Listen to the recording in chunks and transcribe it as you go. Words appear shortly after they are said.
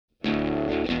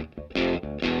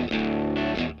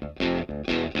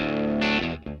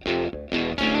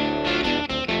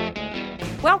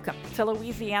Welcome to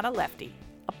Louisiana Lefty,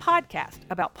 a podcast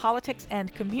about politics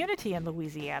and community in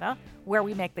Louisiana, where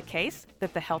we make the case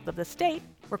that the health of the state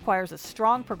requires a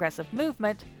strong progressive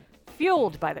movement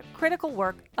fueled by the critical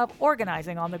work of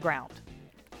organizing on the ground.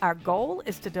 Our goal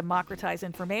is to democratize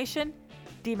information,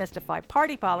 demystify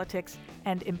party politics,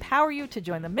 and empower you to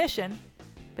join the mission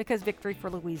because victory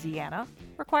for Louisiana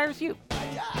requires you.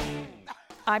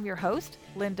 I'm your host,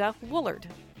 Linda Woolard.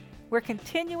 We're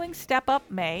continuing Step Up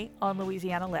May on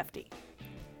Louisiana Lefty.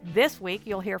 This week,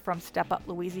 you'll hear from Step Up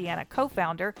Louisiana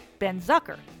co-founder Ben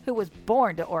Zucker, who was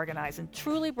born to organize and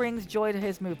truly brings joy to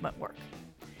his movement work.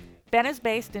 Ben is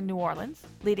based in New Orleans,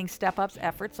 leading Step Up's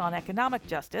efforts on economic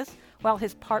justice, while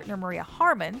his partner Maria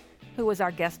Harmon, who was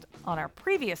our guest on our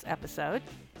previous episode,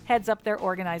 heads up their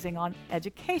organizing on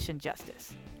education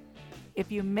justice.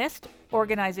 If you missed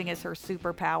Organizing is Her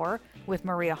Superpower with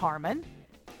Maria Harmon,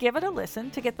 give it a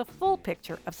listen to get the full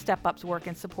picture of Step Up's work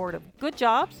in support of good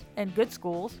jobs and good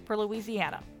schools for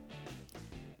Louisiana.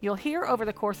 You'll hear over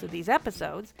the course of these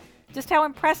episodes just how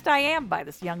impressed I am by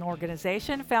this young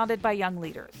organization founded by young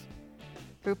leaders.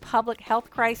 Through public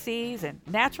health crises and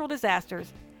natural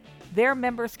disasters, their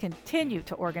members continue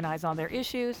to organize on their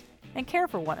issues and care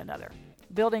for one another,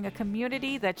 building a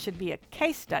community that should be a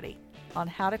case study on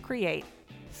how to create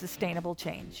sustainable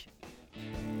change.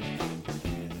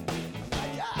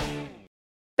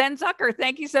 Ben Zucker,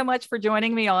 thank you so much for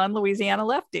joining me on Louisiana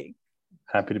Lefty.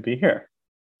 Happy to be here.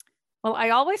 Well, I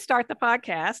always start the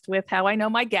podcast with how I know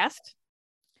my guest.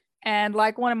 And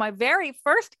like one of my very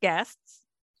first guests,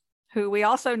 who we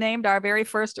also named our very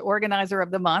first organizer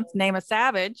of the month, Naima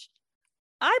Savage,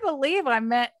 I believe I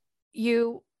met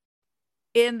you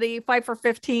in the Fight for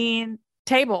 15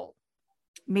 table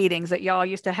meetings that y'all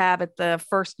used to have at the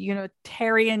First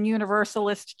Unitarian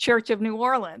Universalist Church of New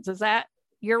Orleans. Is that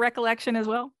your recollection as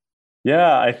well?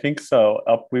 Yeah, I think so.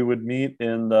 We would meet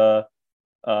in the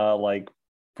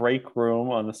break room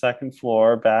on the second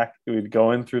floor. Back, we'd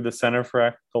go in through the Center for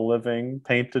Ethical Living,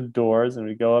 painted doors, and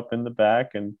we'd go up in the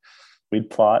back and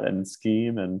we'd plot and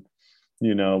scheme and,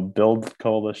 build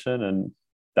coalition. And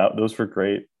those were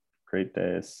great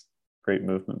days, great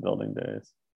movement building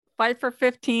days. Fight for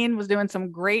 15 was doing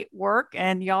some great work,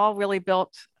 and y'all really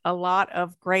built a lot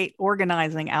of great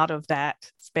organizing out of that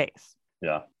space.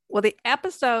 Yeah. Well, the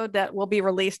episode that will be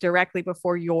released directly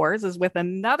before yours is with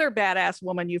another badass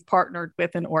woman you've partnered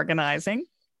with in organizing,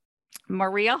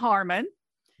 Maria Harmon.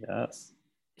 Yes.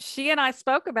 She and I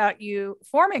spoke about you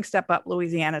forming Step Up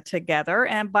Louisiana together.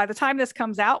 And by the time this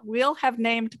comes out, we'll have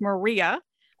named Maria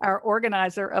our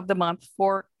organizer of the month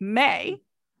for May.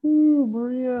 Ooh,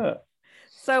 Maria.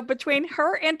 So between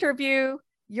her interview,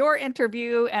 your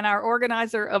interview, and our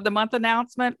organizer of the month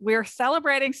announcement, we're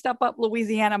celebrating Step Up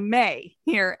Louisiana May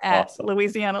here at Awesome.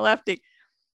 Louisiana Lefty.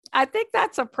 I think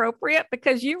that's appropriate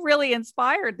because you really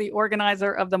inspired the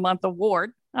Organizer of the Month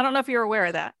award. I don't know if you're aware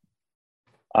of that.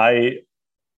 I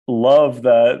love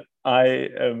that I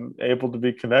am able to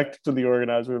be connected to the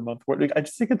Organizer of the Month award. I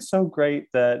just think it's so great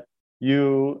that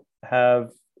you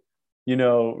have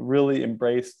really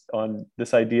embraced on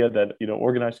this idea that,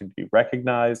 organizing to be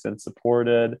recognized and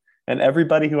supported. And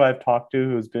everybody who I've talked to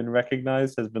who's been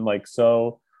recognized has been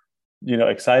so,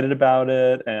 excited about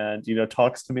it and,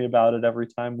 talks to me about it every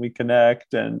time we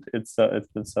connect. And it's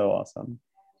been so awesome.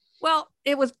 Well,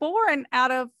 it was born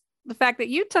out of the fact that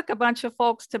you took a bunch of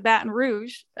folks to Baton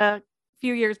Rouge a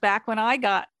few years back when I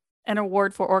got an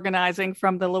award for organizing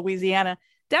from the Louisiana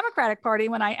Democratic Party.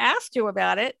 When I asked you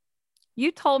about it, you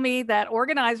told me that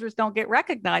organizers don't get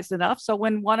recognized enough. So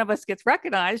when one of us gets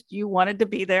recognized, you wanted to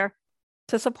be there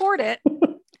to support it.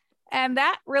 And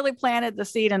that really planted the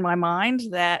seed in my mind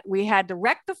that we had to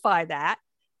rectify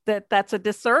that's a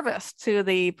disservice to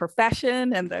the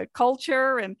profession and the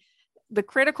culture and the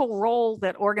critical role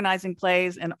that organizing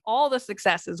plays in all the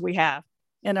successes we have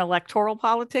in electoral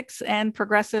politics and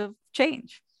progressive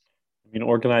change.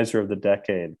 Organizer of the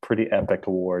Decade, pretty epic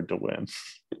award to win.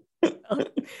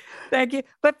 Thank you.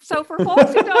 But so for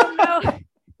folks who don't know,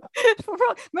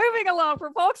 moving along,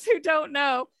 for folks who don't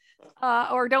know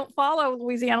or don't follow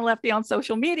Louisiana Lefty on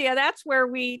social media, that's where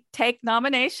we take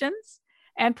nominations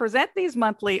and present these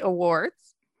monthly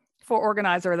awards for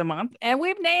Organizer of the Month. And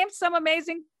we've named some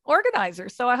amazing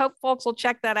organizers. So I hope folks will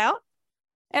check that out.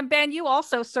 And Ben, you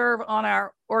also serve on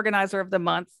our Organizer of the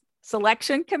Month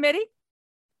selection committee.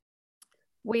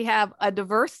 We have a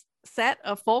diverse set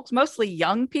of folks, mostly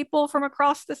young people from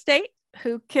across the state,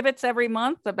 who kibitz every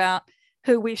month about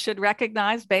who we should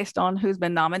recognize based on who's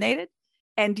been nominated.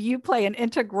 And you play an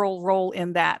integral role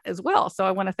in that as well. So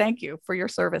I want to thank you for your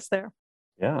service there.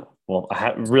 Yeah, well,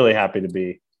 I'm really happy to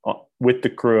be with the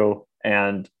crew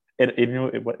and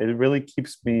it really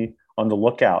keeps me on the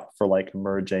lookout for like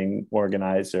emerging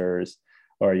organizers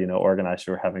or organizers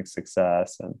who are having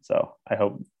success. And so I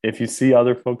hope if you see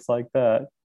other folks like that,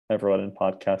 everyone in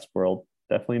podcast world,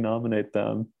 definitely nominate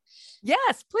them.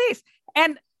 Yes, please.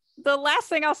 And the last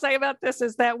thing I'll say about this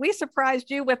is that we surprised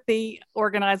you with the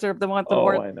Organizer of the Month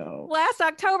award I know. last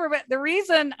October. But the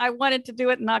reason I wanted to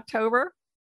do it in October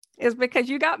is because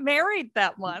you got married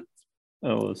that month. It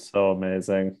was so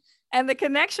amazing. And the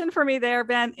connection for me there,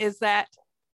 Ben, is that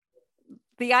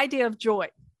the idea of joy,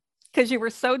 because you were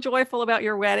so joyful about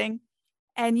your wedding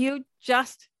and you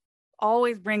just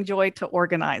always bring joy to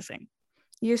organizing.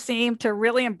 You seem to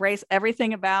really embrace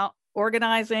everything about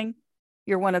organizing.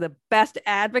 You're one of the best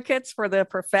advocates for the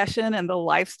profession and the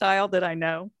lifestyle that I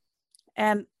know.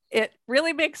 And it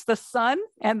really makes the sun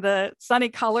and the sunny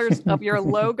colors of your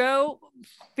logo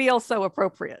feel so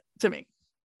appropriate to me.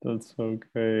 That's so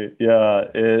great. Yeah,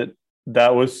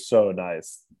 that was so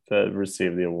nice to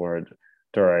receive the award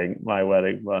during my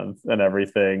wedding month and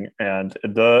everything. And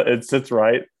it sits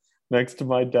right next to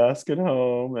my desk at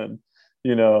home. And,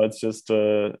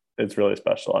 it's really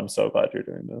special. I'm so glad you're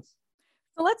doing this.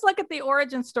 So let's look at the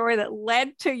origin story that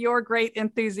led to your great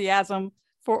enthusiasm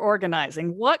for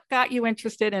organizing. What got you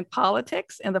interested in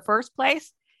politics in the first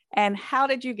place? And how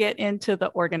did you get into the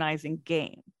organizing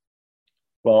game?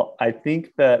 Well, I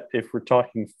think that if we're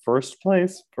talking first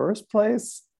place,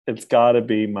 it's got to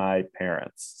be my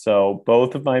parents. So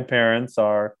both of my parents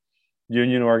are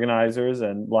union organizers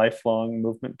and lifelong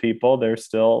movement people. They're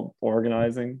still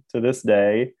organizing to this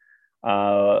day.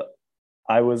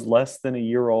 I was less than a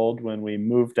year old when we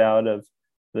moved out of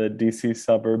the DC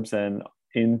suburbs and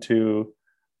into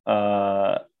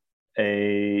a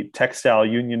textile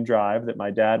union drive that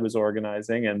my dad was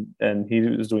organizing, and he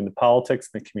was doing the politics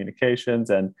and the communications,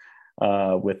 and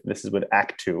this is with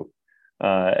ACTU.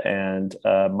 And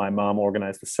my mom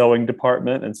organized the sewing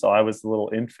department, and so I was a little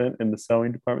infant in the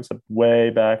sewing department, so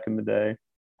way back in the day.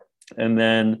 And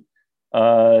then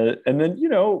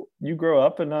you grow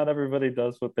up and not everybody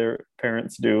does what their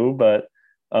parents do, but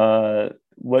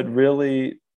what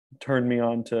really turned me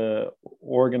on to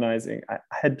organizing, I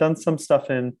had done some stuff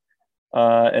in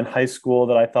high school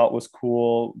that I thought was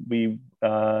cool. We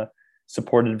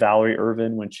supported Valerie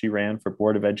Irvin when she ran for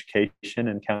Board of Education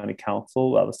and County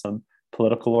Council. That was some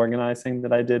political organizing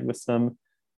that I did with some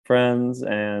friends.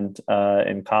 And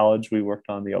in college, we worked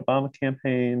on the Obama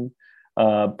campaign.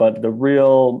 But the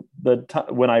real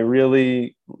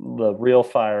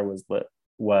fire was lit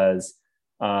was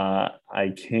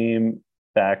I came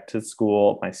back to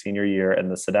school my senior year,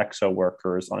 and the Sodexo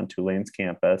workers on Tulane's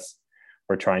campus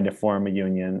were trying to form a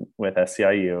union with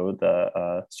SEIU,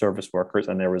 the service workers,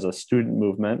 and there was a student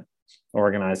movement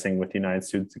organizing with United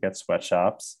Students Against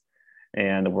Sweatshops,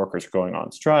 and the workers were going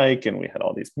on strike, and we had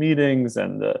all these meetings,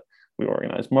 and we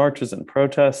organized marches and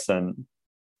protests, and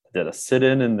did a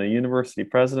sit-in in the university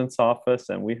president's office,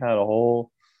 and we had a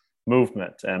whole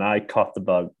movement, and I caught the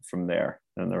bug from there,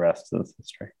 and the rest is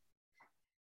history.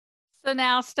 So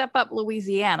now step up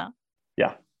Louisiana.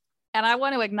 Yeah. And I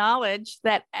want to acknowledge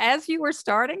that as you were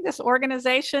starting this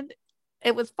organization,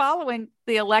 it was following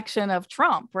the election of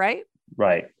Trump, right?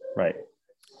 Right.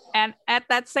 And at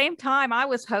that same time, I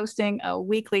was hosting a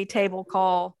weekly table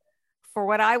call for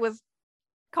what I was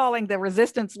calling the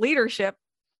resistance leadership.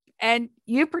 And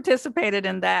you participated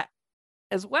in that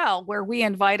as well, where we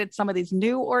invited some of these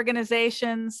new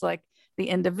organizations like the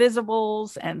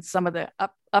Indivisibles and some of the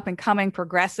up and coming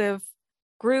progressive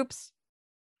groups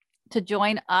to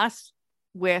join us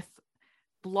with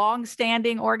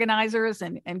long-standing organizers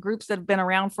and groups that have been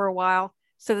around for a while,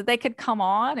 so that they could come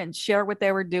on and share what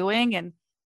they were doing and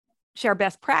share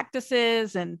best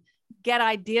practices and get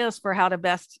ideas for how to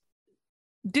best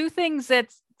do things that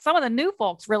some of the new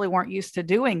folks really weren't used to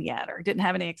doing yet or didn't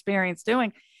have any experience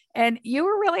doing. And you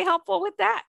were really helpful with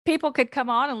that. People could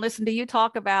come on and listen to you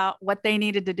talk about what they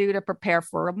needed to do to prepare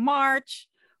for a march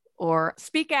or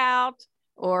speak out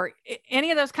or any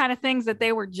of those kind of things that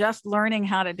they were just learning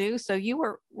how to do. So you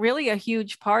were really a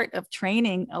huge part of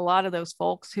training a lot of those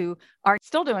folks who are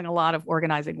still doing a lot of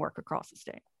organizing work across the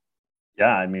state.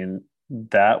 Yeah, I mean,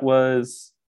 that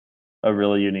was a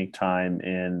really unique time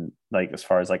in as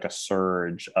far as a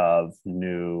surge of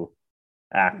new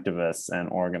activists and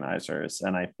organizers.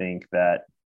 And I think that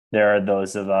there are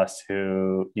those of us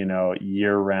who,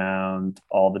 year round,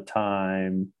 all the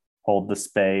time, hold the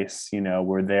space.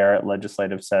 We're there at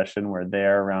legislative session. We're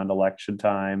there around election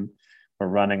time. We're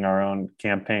running our own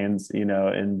campaigns,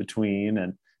 in between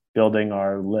and building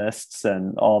our lists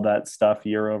and all that stuff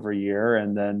year over year.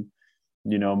 And then,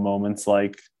 moments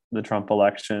like the Trump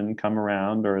election come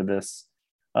around, or this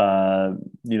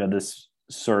this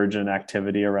surge in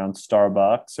activity around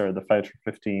Starbucks or the Fight for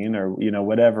 15 or,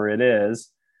 whatever it is.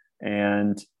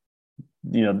 And,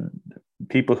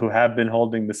 people who have been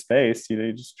holding the space,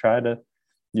 you just try to,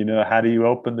 how do you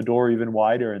open the door even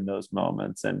wider in those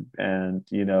moments and,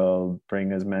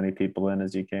 bring as many people in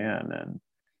as you can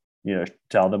and,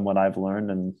 tell them what I've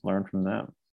learned and learn from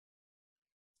them.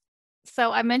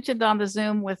 So I mentioned on the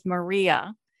Zoom with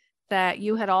Maria that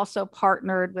you had also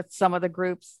partnered with some of the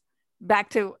groups. Back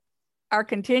to our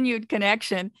continued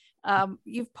connection,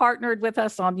 you've partnered with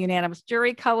us on Unanimous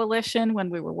Jury Coalition when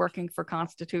we were working for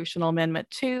Constitutional Amendment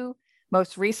 2.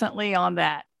 Most recently on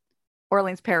that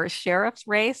Orleans Parish Sheriff's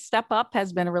race. Step Up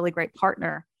has been a really great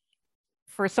partner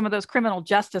for some of those criminal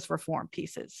justice reform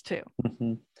pieces too.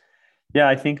 Mm-hmm. Yeah,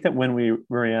 I think that when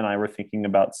Maria and I were thinking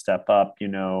about Step Up,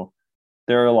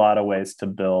 there are a lot of ways to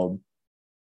build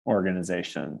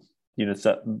organization.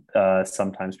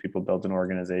 Sometimes people build an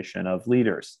organization of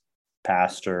leaders,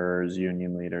 pastors,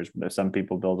 union leaders. Some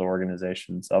people build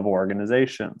organizations of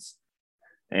organizations.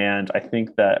 And I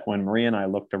think that when Maria and I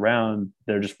looked around,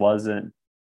 there just wasn't,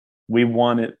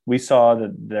 we saw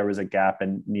that there was a gap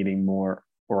in needing more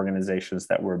organizations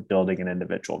that were building an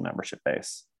individual membership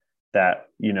base that,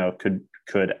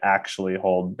 could actually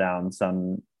hold down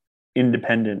some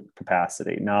independent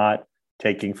capacity, not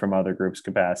taking from other groups'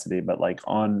 capacity, but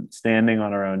standing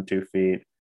on our own 2 feet,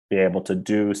 be able to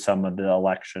do some of the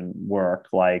election work,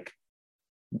 like,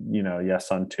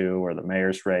 Yes on 2 or the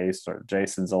mayor's race or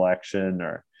Jason's election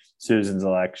or Susan's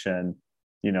election,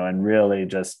 and really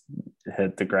just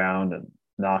hit the ground and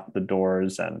knock the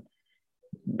doors and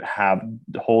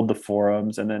hold the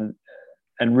forums.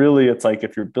 And really it's like,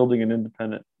 if you're building an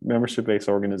independent membership-based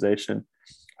organization,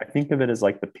 I think of it as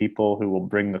like the people who will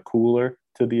bring the cooler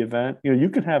to the event. You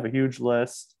can have a huge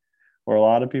list or a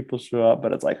lot of people show up,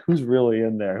 but it's like, who's really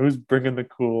in there? Who's bringing the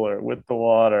cooler with the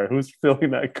water? Who's filling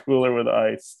that cooler with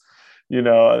ice? And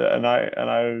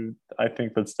I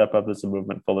think that Step Up is a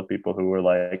movement full of people who were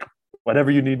like,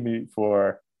 whatever you need me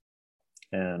for.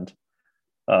 And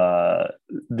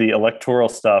the electoral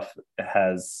stuff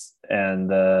and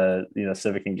the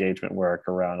civic engagement work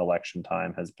around election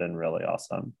time has been really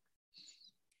awesome.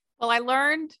 Well, I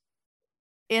learned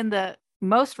in the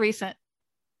most recent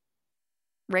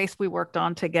race we worked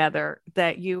on together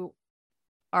that you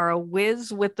are a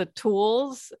whiz with the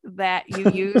tools that you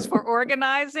use for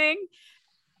organizing,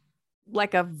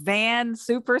 like a van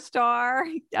superstar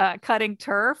cutting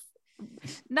turf.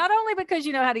 Not only because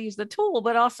you know how to use the tool,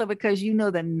 but also because you know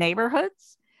the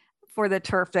neighborhoods for the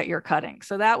turf that you're cutting.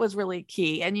 So that was really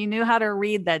key. And you knew how to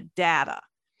read the data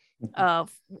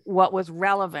of what was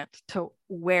relevant to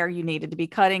where you needed to be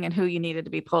cutting and who you needed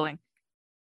to be pulling.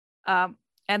 And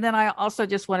then I also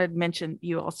just wanted to mention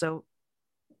you also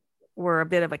were a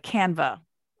bit of a Canva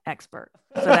expert.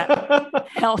 So that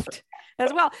helped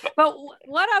as well. But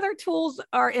what other tools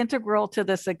are integral to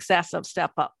the success of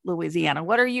Step Up Louisiana?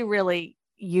 What are you really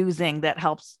using that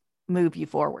helps move you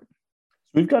forward?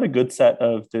 We've got a good set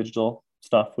of digital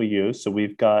stuff we use. So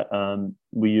we've got,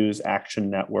 we use Action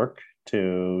Network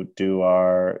to do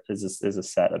is a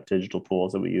set of digital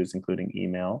tools that we use, including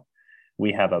email.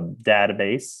 We have a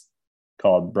database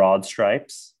called Broad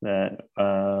Stripes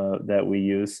that we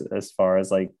use as far as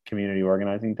like community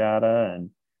organizing data and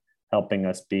helping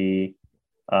us be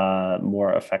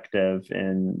more effective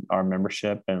in our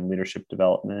membership and leadership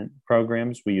development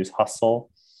programs. We use Hustle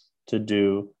to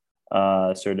do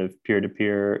sort of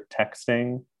peer-to-peer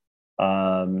texting.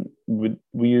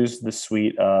 We use the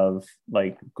suite of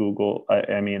like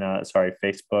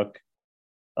Facebook,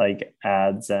 like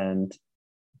ads and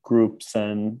groups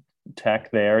and tech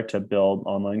there to build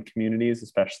online communities.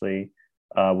 Especially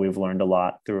we've learned a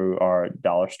lot through our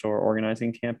dollar store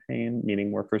organizing campaign,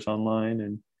 meeting workers online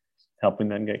and helping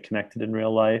them get connected in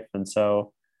real life. And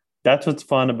so that's what's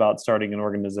fun about starting an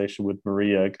organization with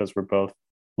Maria, because we're both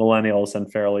millennials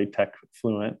and fairly tech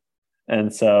fluent.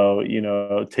 And so,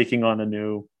 taking on a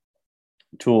new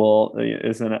tool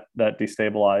isn't that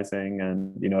destabilizing.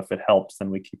 And, if it helps,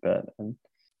 then we keep it.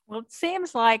 Well, it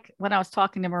seems like when I was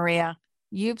talking to Maria,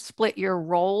 you've split your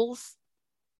roles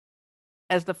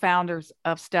as the founders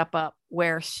of Step Up,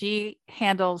 where she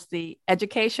handles the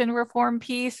education reform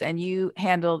piece and you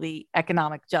handle the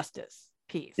economic justice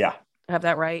piece. Yeah. I have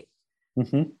that right?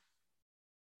 Mm-hmm.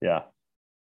 Yeah.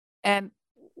 And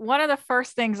one of the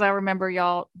first things I remember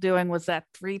y'all doing was that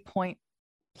 3-point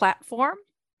platform.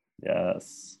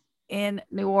 Yes. In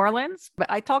New Orleans. But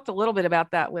I talked a little bit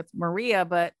about that with Maria,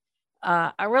 but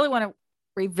I really want to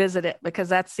revisit it because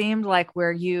that seemed like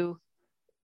where you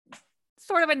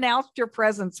sort of announced your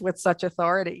presence with such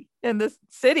authority in this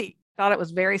city. thought it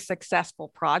was a very successful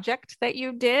project that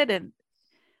you did, and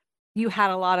you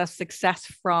had a lot of success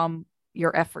from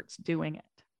your efforts doing it.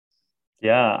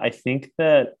 Yeah, I think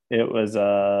that it was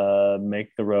a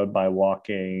make the road by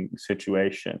walking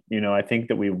situation. I think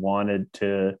that we wanted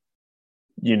to,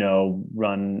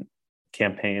 run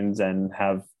campaigns and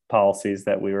have policies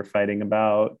that we were fighting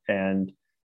about and,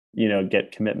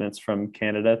 get commitments from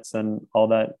candidates and all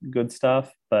that good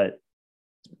stuff. But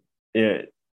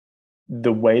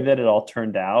the way that it all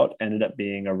turned out ended up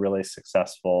being a really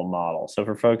successful model. So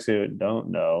for folks who don't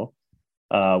know,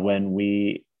 when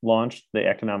we launched the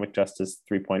Economic Justice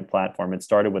 3-point platform, it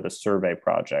started with a survey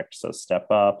project. So Step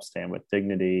Up, Stand with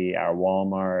Dignity, Our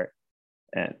Walmart,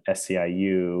 and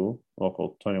SEIU,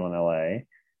 Local 21 LA,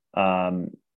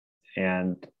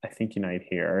 and I think Unite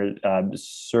Here,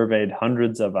 surveyed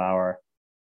hundreds of our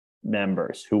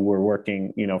members who were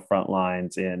working, front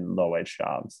lines in low wage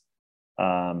jobs,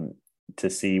 to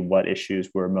see what issues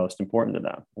were most important to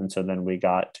them. And so then we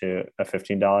got to a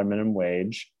 $15 minimum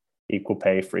wage, equal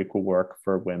pay for equal work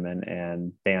for women,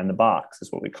 and ban the box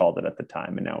is what we called it at the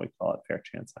time. And now we call it fair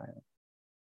chance hiring.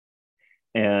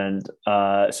 And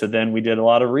so then we did a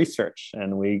lot of research,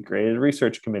 and we created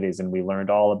research committees, and we learned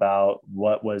all about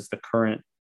what was the current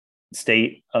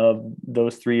state of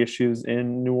those three issues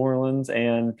in New Orleans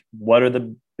and what are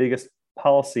the biggest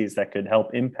policies that could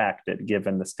help impact it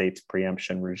given the state's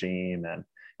preemption regime, and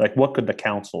like what could the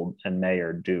council and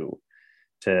mayor do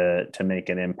to make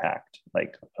an impact,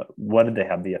 like what did they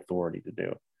have the authority to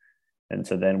do. And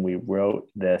so then we wrote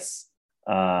this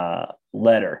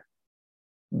letter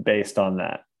based on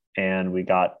that, and we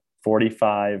got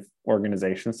 45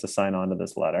 organizations to sign on to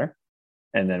this letter,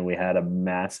 and then we had a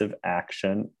massive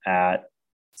action at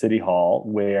City Hall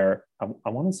where I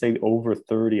want to say over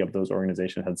 30 of those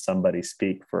organizations had somebody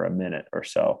speak for a minute or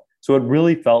so. So it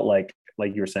really felt like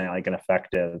you were saying, like an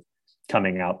effective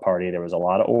coming out party. There was a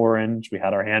lot of orange. We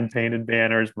had our hand painted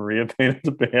banners. Maria painted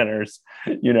the banners,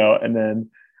 and then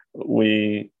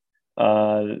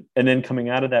and then coming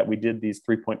out of that, we did these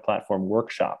 3-point platform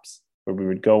workshops where we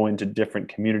would go into different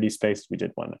community spaces. We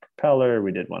did one at Propeller,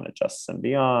 we did one at Justice and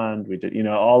Beyond. We did,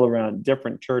 all around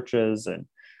different churches and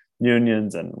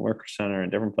unions and worker center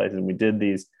and different places. And we did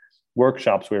these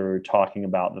workshops where we were talking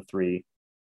about the 3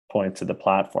 points of the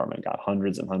platform and got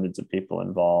hundreds and hundreds of people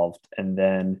involved. And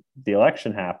then the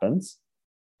election happens,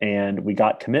 and we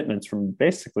got commitments from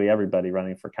basically everybody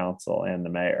running for council and the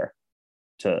mayor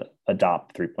to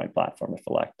adopt 3-point platform if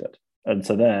elected. And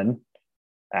so then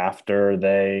after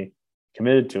they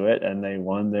committed to it and they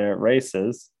won their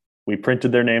races, we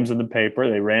printed their names in the paper.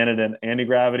 They ran it in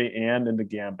Anti-Gravity and in the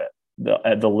Gambit,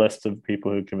 the list of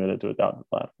people who committed to adopt the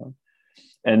platform.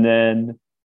 And then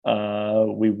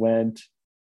we went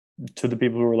to the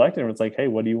people who were elected and was like, hey,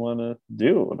 what do you want to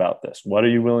do about this? What are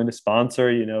you willing to sponsor?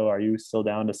 Are you still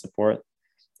down to support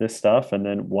this stuff? And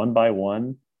then one by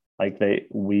one,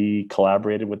 we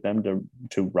collaborated with them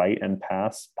to write and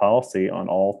pass policy on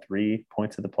all 3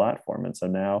 points of the platform. And so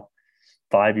now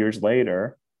 5 years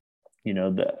later,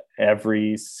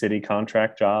 every city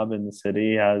contract job in the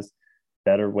city has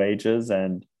better wages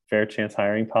and fair chance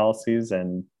hiring policies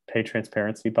and pay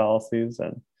transparency policies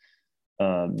and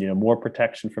more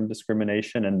protection from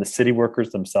discrimination. And the city workers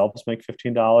themselves make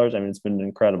 $15. I mean, it's been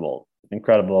an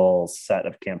incredible set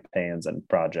of campaigns and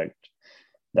project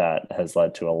that has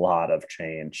led to a lot of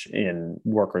change in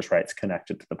workers' rights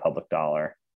connected to the public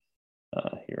dollar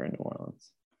here in New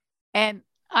Orleans. And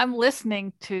I'm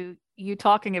listening to you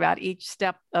talking about each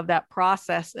step of that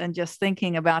process and just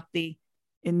thinking about the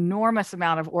enormous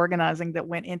amount of organizing that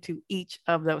went into each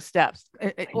of those steps.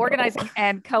 Organizing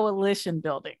and coalition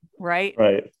building, right?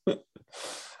 Right.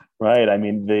 Right. I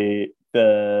mean,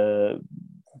 the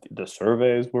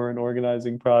surveys were an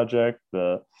organizing project,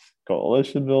 the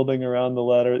coalition building around the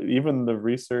letter, even the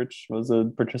research was a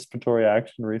participatory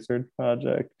action research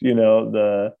project.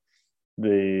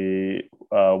 The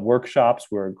workshops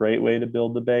were a great way to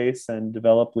build the base and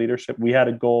develop leadership. We had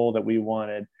a goal that we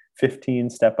wanted 15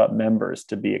 Step Up members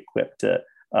to be equipped to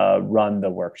run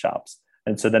the workshops.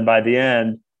 And so then by the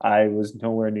end, I was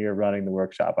nowhere near running the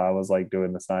workshop. I was like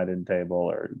doing the sign-in table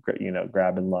or,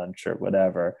 grabbing lunch or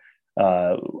whatever,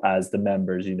 as the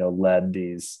members, led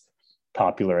these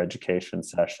popular education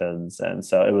sessions. And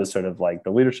so it was sort of like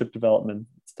the leadership development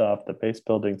stuff, the base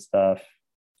building stuff.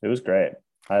 It was great.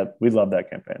 We love that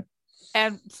campaign.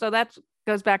 And so that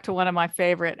goes back to one of my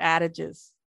favorite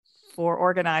adages for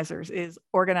organizers is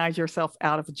organize yourself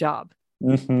out of a job.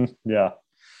 Mm-hmm. Yeah.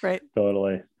 Right.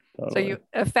 Totally. So you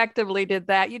effectively did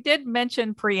that. You did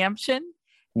mention preemption,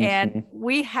 and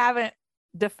we haven't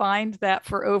defined that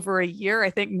for over a year.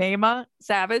 I think Naima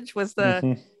Savage was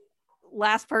the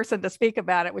last person to speak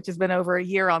about it, which has been over a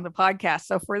year on the podcast.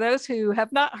 So for those who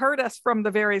have not heard us from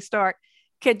the very start,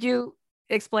 could you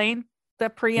explain the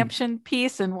preemption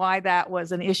piece and why that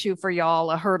was an issue for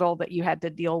y'all, a hurdle that you had to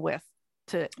deal with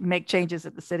to make changes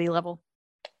at the city level?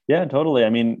 Yeah, totally. I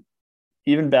mean,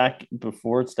 even back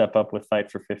before Step Up with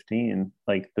Fight for 15,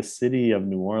 like the city of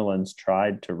New Orleans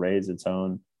tried to raise its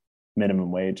own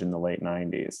minimum wage in the late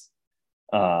 90s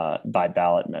by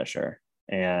ballot measure.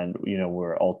 And,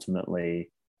 were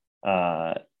ultimately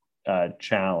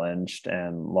challenged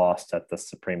and lost at the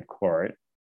Supreme Court,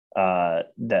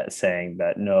 that saying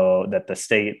that no, that the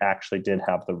state actually did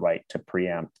have the right to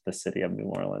preempt the city of New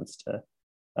Orleans to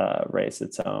raise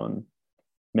its own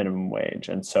minimum wage.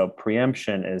 And so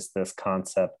preemption is this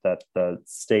concept that the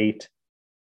state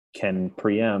can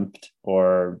preempt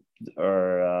or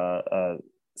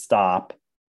stop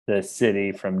the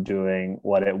city from doing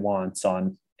what it wants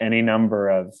on any number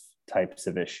of types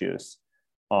of issues,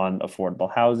 on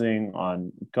affordable housing,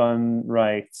 on gun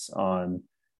rights, on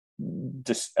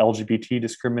LGBT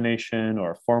discrimination,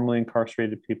 or formerly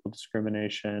incarcerated people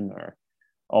discrimination, or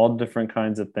all different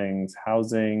kinds of things,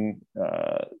 housing,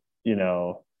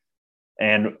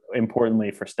 and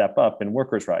importantly for Step Up in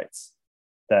workers' rights,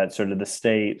 that sort of the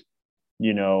state,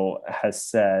 has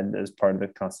said as part of the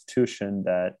Constitution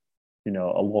that,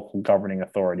 a local governing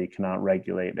authority cannot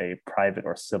regulate a private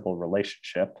or civil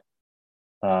relationship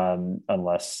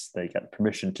unless they get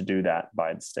permission to do that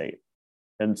by the state.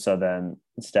 And so then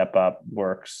Step Up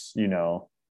works,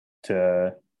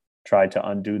 to try to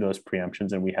undo those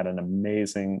preemptions. And we had an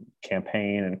amazing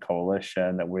campaign and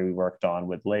coalition that we worked on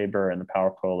with Labor and the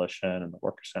Power Coalition and the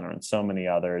Worker Center and so many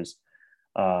others,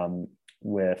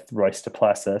 with Royce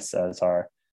Duplessis as our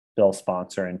bill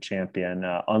sponsor and champion.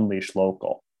 Unleash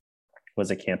Local was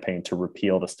a campaign to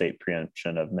repeal the state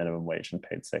preemption of minimum wage and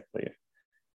paid sick leave.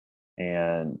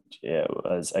 And it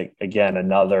was, again,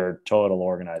 another total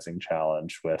organizing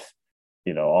challenge with,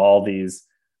 all these.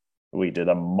 We did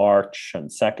a march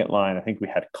and second line. I think we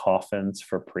had coffins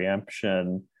for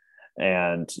preemption,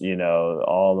 and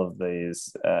all of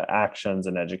these actions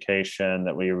and education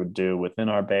that we would do within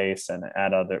our base and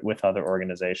with other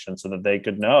organizations, so that they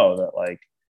could know that, like,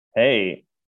 hey,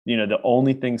 the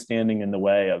only thing standing in the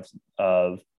way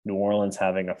of New Orleans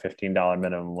having a $15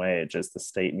 minimum wage is the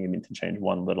state needing to change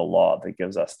one little law that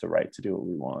gives us the right to do what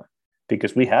we want,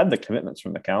 because we had the commitments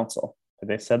from the council.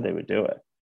 They said they would do it.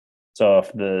 So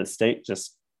if the state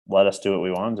just let us do what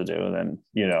we wanted to do, then,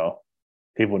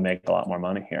 people would make a lot more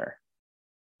money here.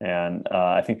 And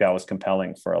I think that was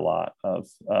compelling for a lot of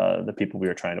the people we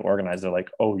were trying to organize. They're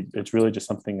like, oh, it's really just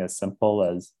something as simple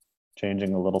as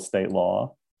changing a little state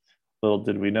law. Little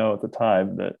did we know at the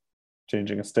time that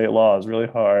changing a state law is really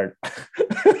hard.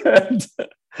 And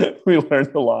we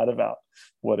learned a lot about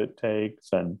what it takes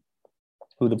and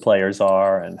who the players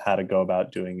are and how to go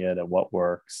about doing it and what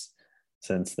works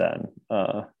since then.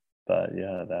 But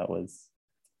yeah, that was,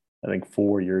 I think,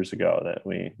 4 years ago that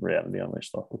we ran the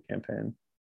Unleash Local campaign.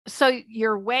 So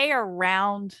your way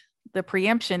around the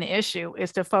preemption issue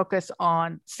is to focus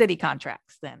on city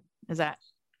contracts then, is that?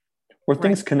 Or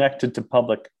things right? Connected to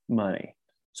public money.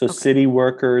 So Okay. City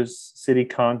workers, city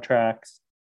contracts.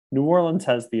 New Orleans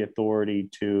has the authority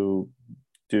to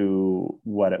do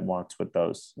what it wants with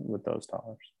those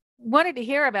dollars. Wanted to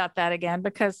hear about that again,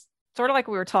 because sort of like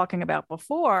we were talking about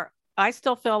before, I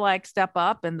still feel like Step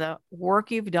Up and the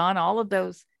work you've done, all of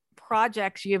those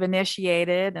projects you've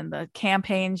initiated and the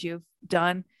campaigns you've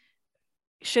done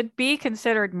should be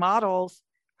considered models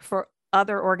for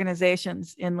other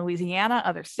organizations in Louisiana,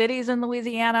 other cities in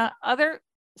Louisiana, other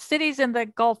cities in the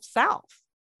Gulf South.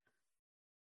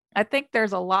 I think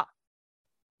there's a lot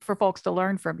for folks to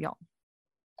learn from y'all.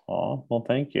 Oh, well,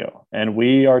 thank you. And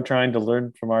we are trying to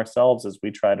learn from ourselves as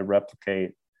we try to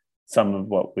replicate some of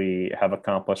what we have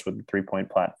accomplished with the 3-Point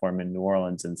Platform in New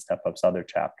Orleans and Step Up's other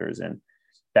chapters. In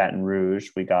Baton Rouge,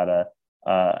 we got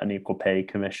an equal pay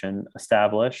commission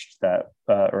established that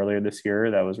earlier this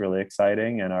year. That was really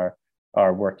exciting, and are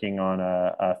working on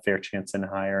a fair chance in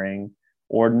hiring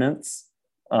ordinance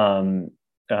in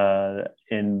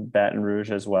Baton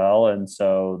Rouge as well. And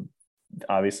so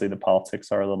obviously the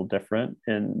politics are a little different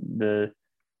in the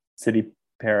city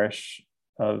parish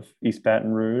of East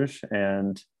Baton Rouge.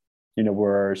 And,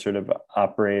 we're sort of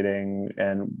operating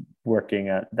and working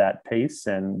at that pace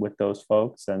and with those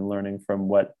folks and learning from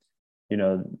what,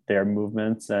 their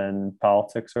movements and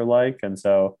politics are like. And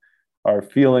so are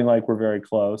feeling like we're very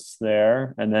close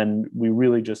there. And then we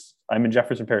really I'm in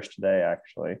Jefferson Parish today,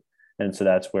 actually. And so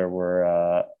that's where we're,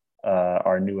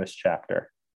 our newest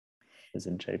chapter is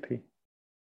in JP.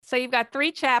 So you've got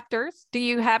 3 chapters. Do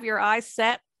you have your eyes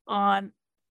set on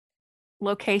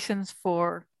locations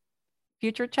for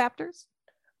future chapters?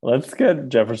 Let's get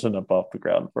Jefferson up off the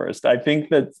ground first. I think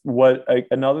that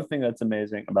another thing that's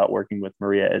amazing about working with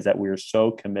Maria is that we're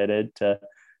so committed to,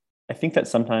 I think that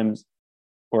sometimes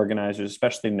organizers,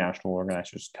 especially national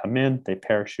organizers, come in, they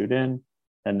parachute in,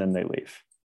 and then they leave.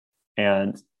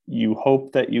 And you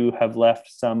hope that you have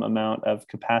left some amount of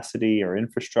capacity or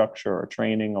infrastructure or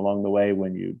training along the way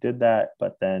when you did that,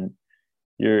 but then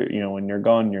when you're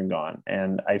gone, you're gone.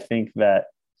 And I think that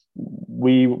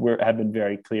have been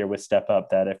very clear with Step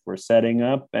Up that if we're setting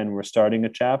up and we're starting a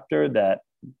chapter, that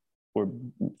we're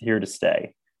here to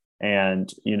stay,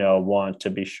 and want to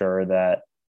be sure that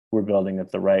we're building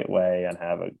it the right way and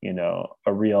have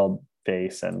a real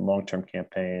base and long-term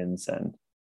campaigns and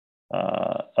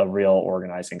a real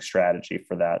organizing strategy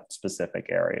for that specific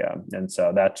area. And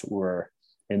so that's what we're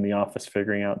in the office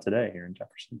figuring out today here in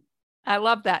Jefferson. I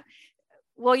love that.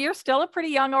 Well, you're still a pretty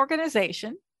young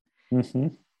organization. Mm-hmm.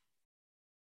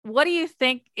 What do you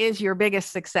think is your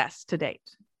biggest success to date?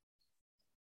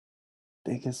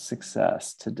 Biggest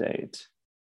success to date?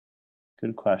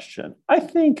 Good question. I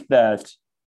think that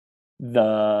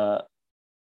the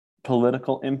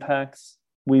political impacts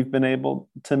we've been able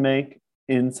to make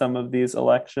in some of these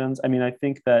elections. I mean, I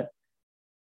think that,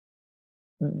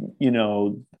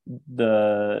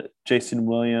 the Jason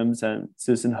Williams and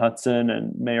Susan Hudson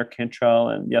and Mayor Cantrell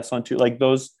and Yes on Two, like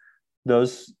those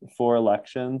 4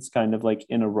 elections kind of like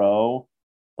in a row,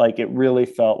 like it really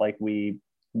felt like we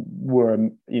were,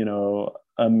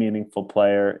 a meaningful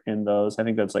player in those. I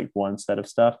think that's like one set of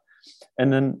stuff.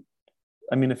 And then,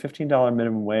 I mean, a $15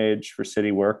 minimum wage for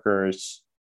city workers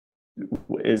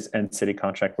and city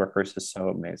contract workers is so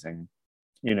amazing.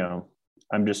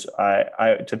 I'm just,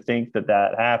 I to think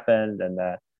that happened and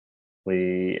that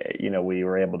we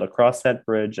were able to cross that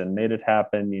bridge and made it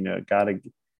happen, got to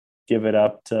give it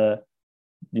up to,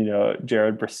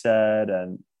 Jared Brissett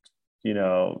and,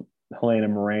 Helena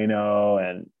Moreno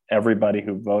and everybody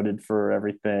who voted for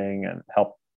everything and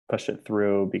helped push it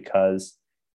through, because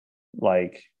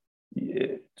like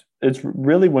it's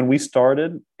really, when we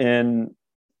started on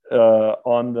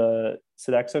the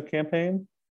Sodexo campaign,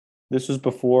 this was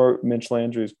before Mitch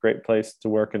Landrieu's Great Place to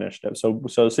Work initiative.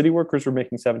 So city workers were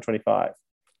making $7.25.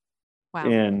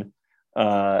 Wow.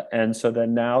 And so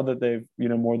then now that they've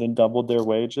more than doubled their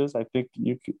wages, I think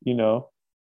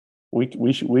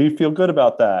we feel good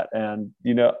about that. And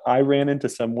I ran into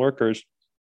some workers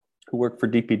who work for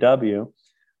DPW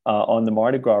on the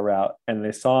Mardi Gras route, and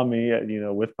they saw me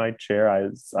with my chair.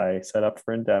 I set up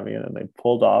for Endymion, and they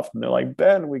pulled off, and they're like,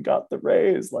 "Ben, we got the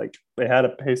raise." Like they had a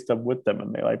pay stub with them,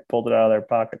 and they like pulled it out of their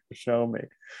pocket to show me,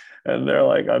 and they're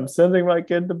like, "I'm sending my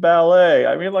kid to ballet."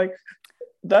 I mean, like,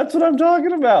 that's what I'm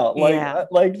talking about.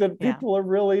 Like that people are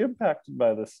really impacted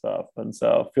by this stuff. And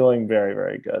so feeling very,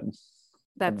 very good.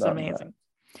 That's amazing.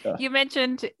 That. Yeah. You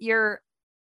mentioned your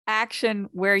action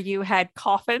where you had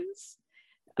coffins.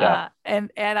 Yeah.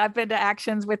 And I've been to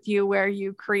actions with you where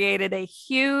you created a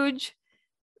huge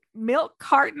milk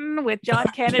carton with John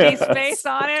Kennedy's face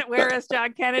on it. Where is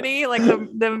John Kennedy? Like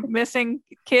the missing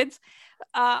kids.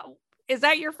 Is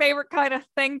that your favorite kind of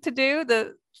thing to do?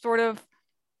 The sort of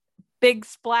big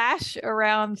splash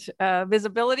around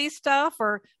visibility stuff,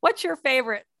 or what's your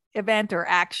favorite event or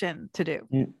action to do?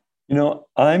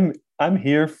 I'm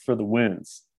here for the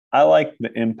wins. I like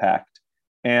the impact,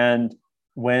 and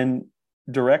when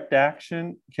direct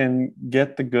action can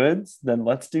get the goods, then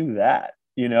let's do that.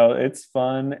 It's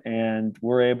fun, and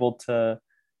we're able to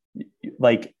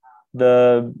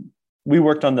we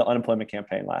worked on the unemployment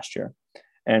campaign last year,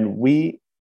 and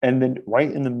then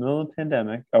right in the middle of the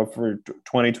pandemic, for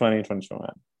 2020 and 2021,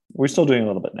 we're still doing a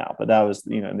little bit now, but that was,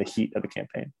 in the heat of the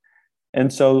campaign.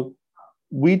 And so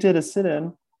we did a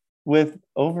sit-in with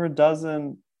over a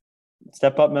dozen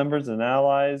Step Up members and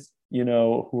allies,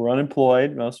 who were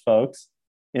unemployed, most folks,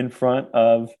 in front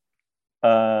of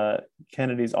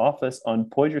Kennedy's office on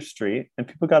Poydras Street. And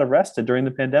people got arrested during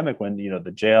the pandemic when,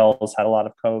 the jails had a lot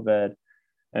of COVID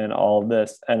and all of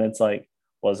this. And it's like,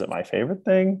 was it my favorite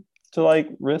thing to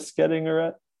risk getting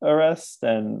arrest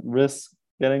and risk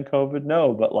getting COVID?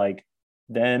 No, but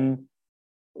then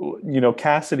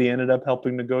Cassidy ended up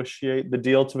helping negotiate the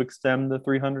deal to extend the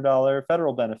 $300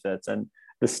 federal benefits, and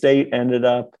the state ended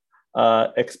up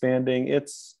expanding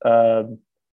its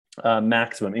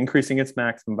maximum, increasing its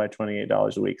maximum by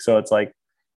 $28 a week. So it's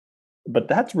but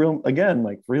that's real, again,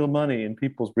 real money in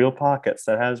people's real pockets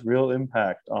that has real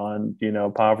impact on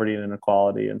poverty and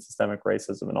inequality and systemic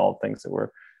racism and all the things that we're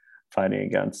fighting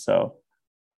against. So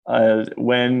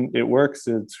when it works,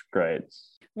 it's great.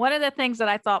 One of the things that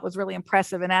I thought was really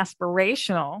impressive and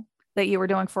aspirational that you were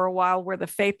doing for a while were the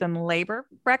faith and labor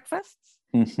breakfasts.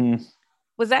 Mm-hmm.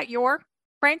 Was that your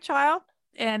brainchild?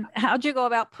 And how'd you go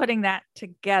about putting that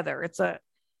together? It's a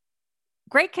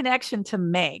great connection to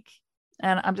make.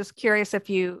 And I'm just curious if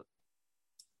you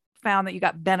found that you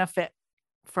got benefit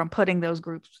from putting those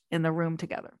groups in the room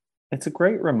together. It's a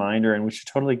great reminder, and we should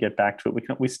totally get back to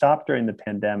it. We stopped during the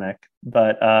pandemic,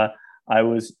 but I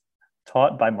was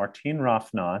taught by Martine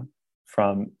Rafnan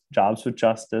from Jobs with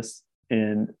Justice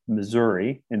in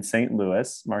Missouri, in St.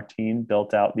 Louis. Martine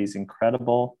built out these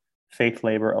incredible Faith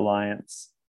Labor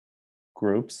Alliance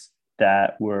groups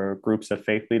that were groups of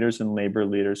faith leaders and labor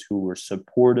leaders who were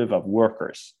supportive of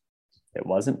workers. It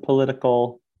wasn't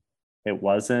political. It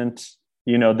wasn't,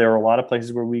 there are a lot of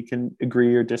places where we can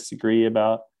agree or disagree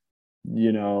about,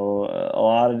 a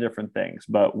lot of different things,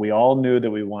 but we all knew that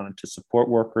we wanted to support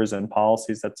workers and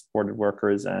policies that supported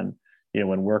workers. And,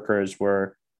 when workers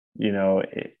were,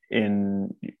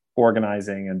 in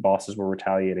organizing and bosses were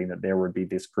retaliating, that there would be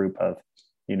this group of,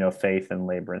 faith and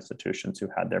labor institutions who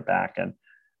had their back.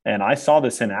 And I saw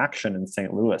this in action in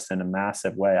St. Louis in a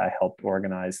massive way. I helped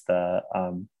organize the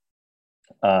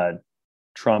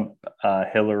Trump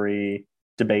Hillary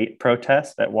debate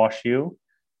protest at WashU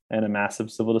and a massive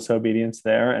civil disobedience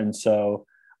there. And so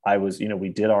I was, we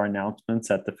did our announcements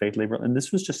at the Faith Labor, and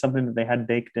this was just something that they had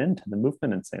baked into the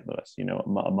movement in St. Louis,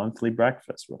 a monthly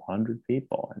breakfast with 100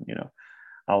 people. And,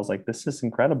 I was like, this is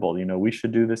incredible. We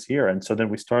should do this here. And so then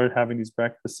we started having these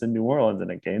breakfasts in New Orleans, and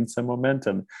it gained some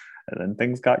momentum. And then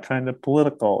things got kind of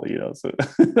political, so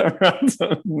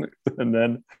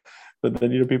but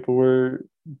then people were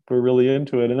really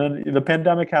into it. And then the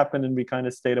pandemic happened, and we kind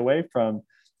of stayed away from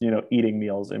eating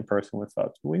meals in person with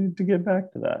folks. We need to get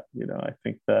back to that. I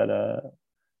think that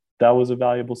that was a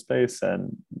valuable space,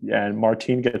 and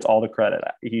Martine gets all the credit.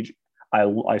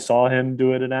 I saw him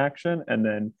do it in action, and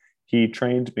then he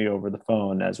trained me over the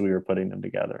phone as we were putting them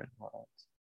together.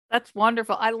 That's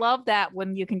wonderful. I love that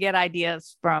when you can get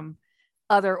ideas from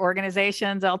other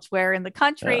organizations elsewhere in the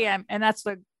country, and that's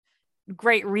the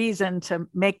great reason to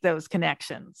make those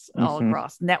connections all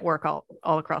across network, all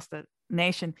across the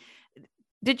nation.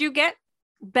 Did you get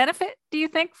benefit, do you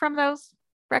think, from those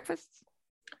breakfasts?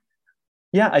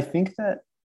 Yeah, I think that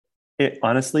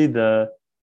honestly, there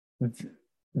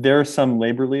are some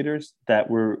labor leaders that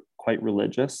were quite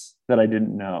religious that I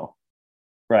didn't know,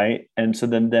 right? And so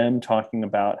then them talking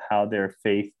about how their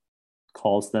faith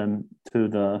calls them to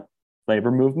the labor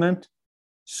movement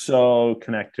so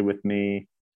connected with me,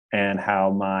 and how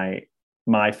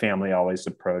my family always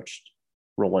approached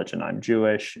religion. I'm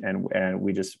Jewish, and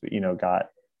we just got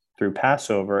through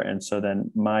Passover. And so then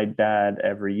my dad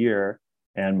every year,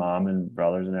 and mom and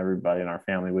brothers and everybody in our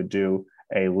family, would do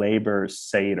a labor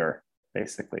Seder,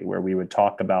 basically, where we would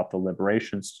talk about the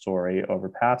liberation story over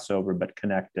Passover, but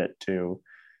connect it to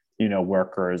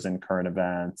workers and current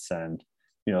events and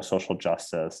social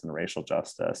justice and racial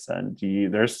justice. And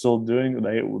they're still doing,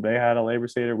 they had a labor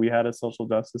Seder, we had a social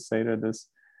justice Seder this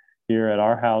year at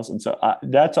our house. And so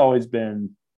that's always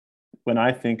been, when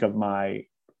I think of my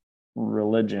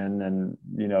religion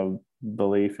and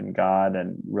belief in God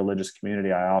and religious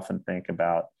community, I often think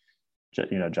about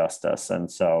justice. And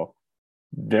so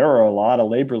there are a lot of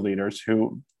labor leaders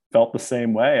who felt the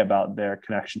same way about their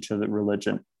connection to the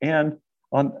religion. And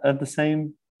on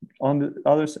the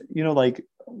other side,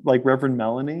 like Reverend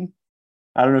Melanie,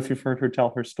 I don't know if you've heard her tell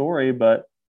her story, but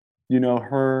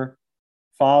her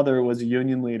father was a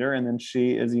union leader, and then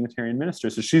she is a Unitarian minister,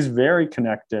 so she's very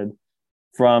connected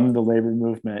from the labor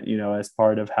movement, as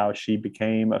part of how she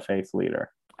became a faith leader.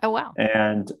 Oh wow!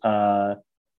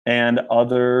 And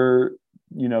other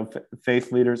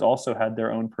faith leaders also had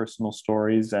their own personal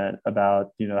stories about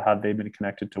how they've been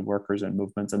connected to workers and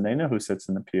movements, and they know who sits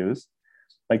in the pews,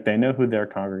 like they know who their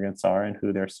congregants are and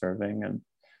who they're serving, and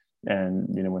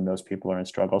when those people are in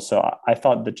struggle. So I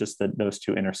thought that those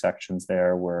two intersections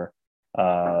there were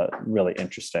really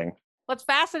interesting. Well, it's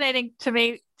fascinating to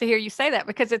me to hear you say that,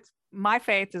 because it's my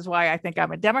faith is why I think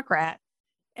I'm a Democrat,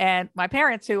 and my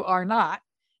parents, who are not,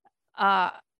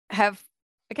 have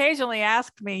occasionally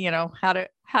asked me, how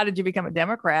did you become a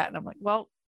Democrat? And I'm like, well,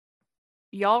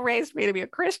 y'all raised me to be a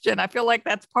Christian. I feel like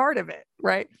that's part of it,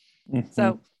 right? Mm-hmm.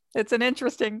 So it's an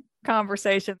interesting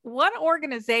conversation. What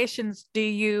organizations do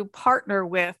you partner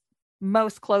with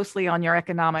most closely on your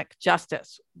economic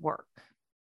justice work?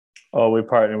 Oh, we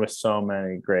partner with so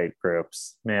many great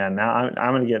groups. Man, now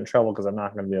I'm going to get in trouble because I'm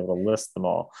not going to be able to list them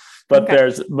all. But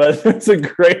okay.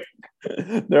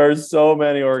 There are so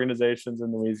many organizations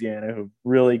in Louisiana who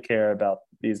really care about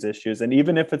these issues. And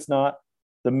even if it's not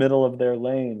the middle of their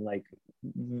lane, like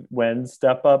when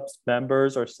Step Up's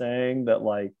members are saying that,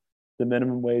 like, the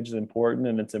minimum wage is important,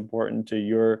 and it's important to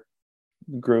your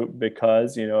group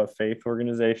because, a faith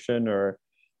organization or,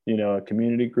 a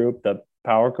community group, the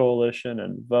Power Coalition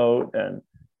and Vote, and,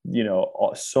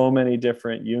 so many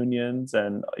different unions,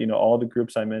 and, all the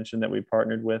groups I mentioned that we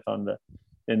partnered with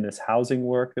in this housing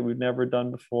work that we've never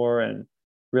done before, and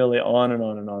really on and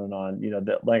on and on and on.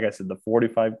 Like I said, the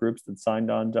 45 groups that signed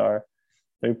on to our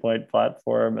 3-point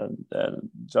platform, and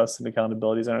Justice and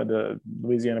Accountability Center, the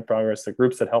Louisiana Progress, the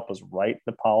groups that help us write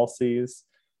the policies,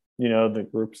 the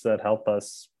groups that help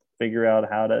us figure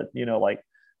out how to, like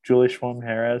Julie Schwam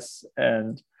Harris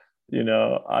and,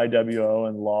 IWO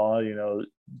and law,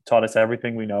 taught us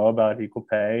everything we know about equal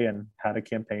pay and how to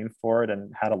campaign for it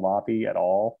and how to lobby at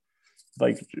all.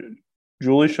 Like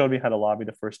Julie showed me how to lobby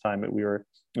the first time it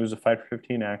was a Fight for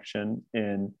 15 action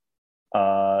in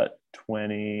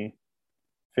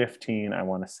 2015, I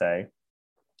want to say.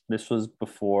 This was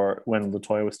before, when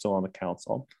LaToya was still on the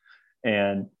council,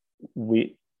 and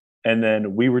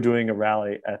then we were doing a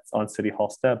rally on City Hall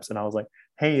steps, and I was like,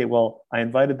 hey, well, I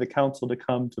invited the council to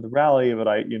come to the rally, but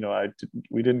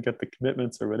we didn't get the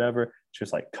commitments or whatever. She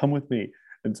was like, come with me.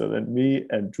 And so then me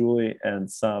and Julie and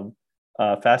some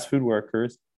fast food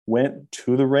workers went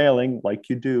to the railing, like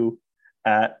you do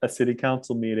at a city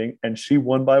council meeting, and she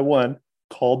one by one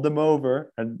called them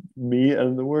over, and me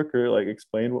and the worker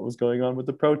explained what was going on with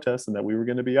the protests and that we were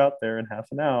going to be out there in half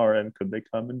an hour and could they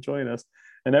come and join us.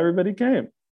 And everybody came.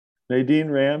 Nadine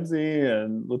Ramsey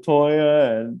and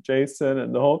LaToya and Jason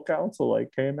and the whole council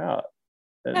came out.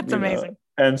 And, that's amazing.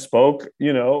 And spoke,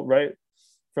 right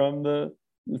from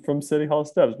City Hall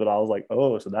steps. But I was like,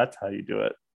 oh, so that's how you do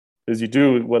it. Is you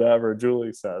do whatever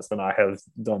Julie says. And I have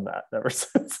done that ever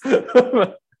since.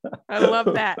 I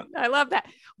love that.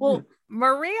 Well,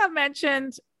 Maria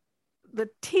mentioned the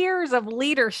tiers of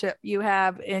leadership you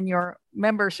have in your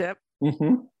membership.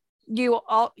 Mm-hmm. You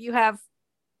have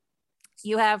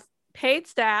paid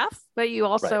staff, but you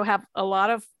also have a lot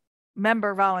of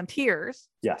member volunteers.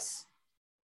 Yes.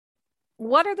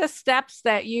 What are the steps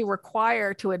that you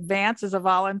require to advance as a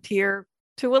volunteer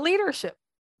to a leadership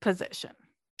position?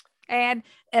 And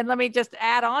let me just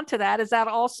add on to that. Is that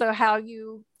also how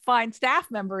you find staff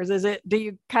members? Do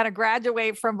you kind of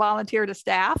graduate from volunteer to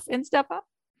staff in Step Up?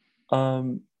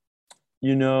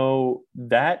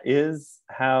 That is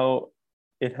how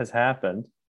it has happened.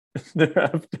 There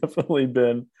have definitely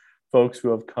been folks who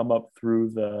have come up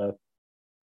through the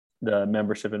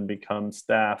membership and become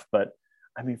staff, but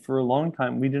I mean, for a long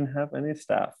time we didn't have any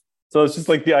staff. So it's just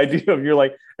the idea of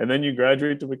and then you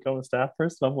graduate to become a staff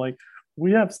person. I'm like,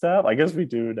 we have staff. I guess we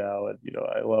do now, and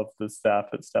I love the staff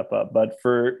at Step Up. But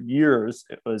for years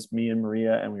it was me and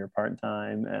Maria, and we were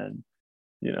part-time, and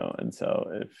and so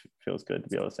it feels good to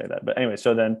be able to say that. But anyway,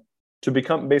 so then to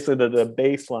become, basically the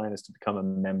baseline is to become a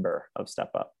member of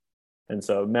Step Up. And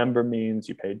so member means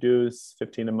you pay dues,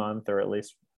 $15 a month, or at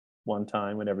least one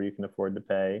time, whenever you can afford to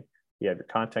pay. You have your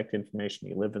contact information,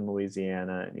 you live in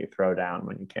Louisiana, and you throw down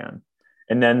when you can.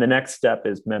 And then the next step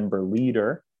is member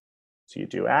leader. So you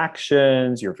do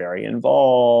actions, you're very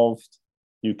involved,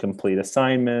 you complete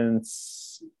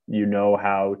assignments, you know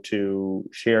how to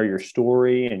share your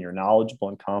story, and you're knowledgeable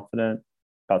and confident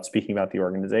about speaking about the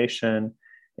organization.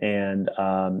 And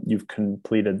you've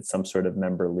completed some sort of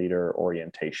member leader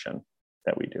orientation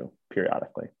that we do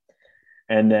periodically.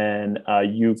 And then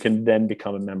you can then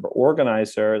become a member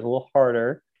organizer. It's a little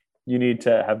harder. You need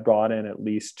to have brought in at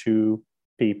least 2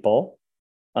 people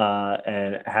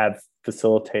and have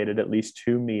facilitated at least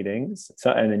 2 meetings.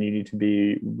 So, and then you need to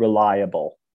be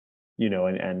reliable,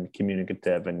 and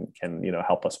communicative, and can,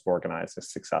 help us organize a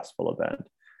successful event.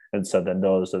 And so then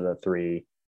those are the 3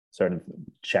 sort of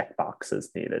check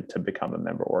boxes needed to become a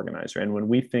member organizer. And when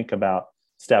we think about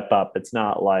Step Up, it's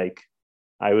not like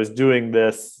I was doing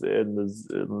this in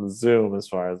the Zoom as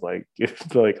far as like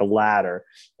a ladder,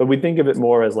 but we think of it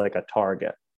more as like a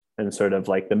target, and sort of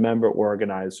like the member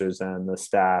organizers and the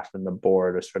staff and the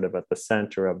board are sort of at the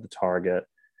center of the target.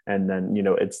 And then,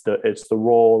 it's the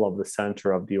role of the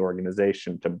center of the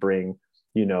organization to bring,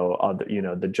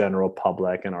 the general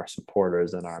public and our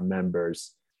supporters and our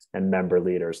members and member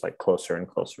leaders closer and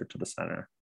closer to the center.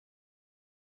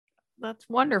 That's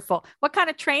wonderful. What kind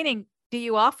of training do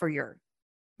you offer your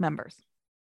members?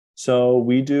 So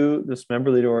we do this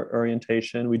member leader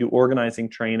orientation. We do organizing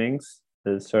trainings.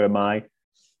 This is sort of my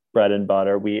bread and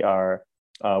butter. We are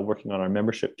working on our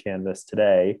membership canvas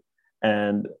today.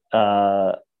 And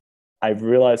I've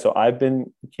realized, so I've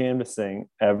been canvassing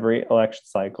every election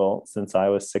cycle since I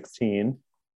was 16.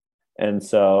 And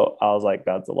so I was like,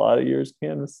 that's a lot of years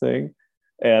canvassing.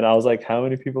 And I was like, how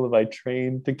many people have I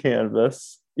trained to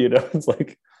canvass? It's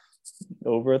like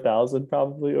over 1,000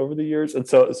 probably over the years. And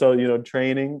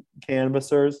training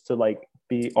canvassers to like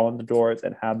be on the doors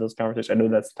and have those conversations. I know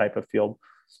that's the type of field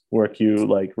work you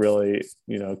like really,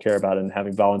 care about, and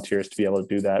having volunteers to be able to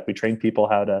do that. We train people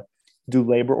how to do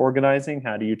labor organizing.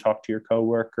 How do you talk to your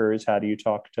coworkers? How do you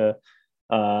talk to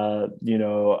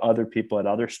other people at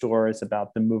other stores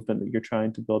about the movement that you're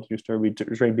trying to build in your store? We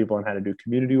train people on how to do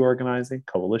community organizing,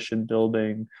 coalition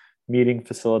building, meeting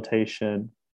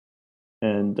facilitation.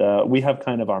 And we have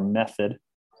kind of our method,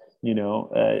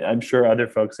 I'm sure other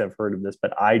folks have heard of this,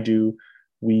 but I do,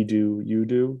 we do, you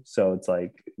do. So it's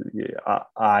like,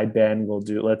 Ben will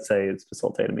do, let's say it's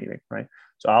facilitate a meeting, right?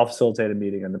 So I'll facilitate a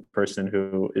meeting, and the person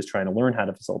who is trying to learn how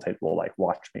to facilitate will like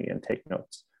watch me and take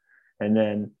notes. And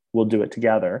then we'll do it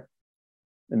together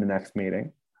in the next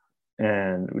meeting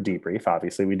and debrief.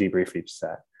 Obviously, we debrief each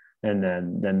set, and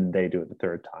then they do it the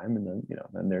third time, and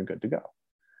then they're good to go.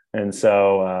 And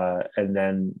so and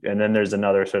then there's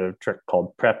another sort of trick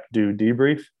called prep, do,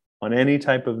 debrief on any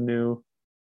type of new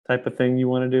type of thing you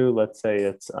want to do. Let's say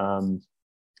it's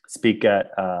speak at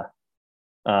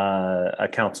a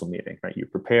council meeting, right? You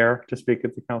prepare to speak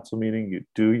at the council meeting, you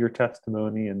do your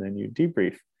testimony, and then you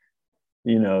debrief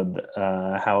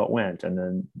how it went. And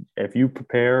then if you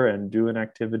prepare and do an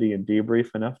activity and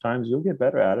debrief enough times, you'll get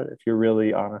better at it if you're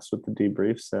really honest with the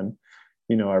debriefs and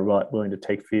are willing to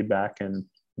take feedback and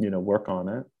work on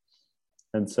it.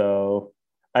 And so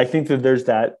I think that there's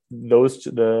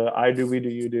the I do, we do,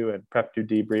 you do, and prep, do,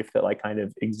 debrief that like kind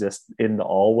of exist in the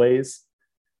always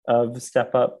of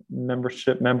Step Up member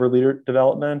leader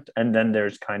development. And then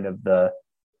there's kind of the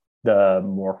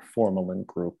more formal and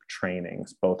group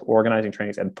trainings, both organizing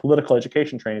trainings and political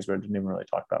education trainings, which I didn't even really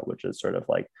talk about, which is sort of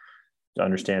like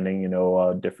understanding,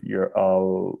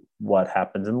 what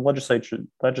happens in the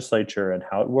legislature and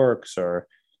how it works, or,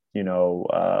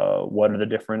 what are the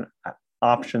different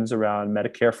options around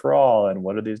Medicare for all, and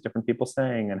what are these different people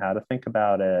saying, and how to think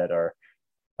about it, or,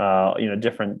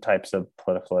 different types of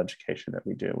political education that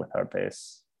we do with our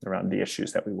base around the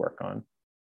issues that we work on.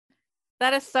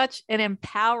 That is such an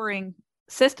empowering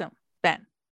system, Ben.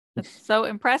 That's so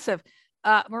impressive.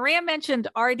 Maria mentioned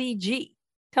RDG.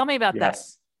 Tell me about that.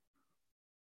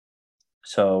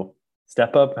 So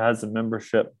Step Up has a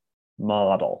membership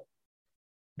model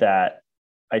that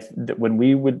when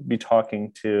we would be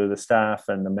talking to the staff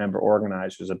and the member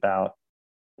organizers about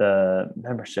the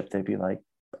membership, they'd be like,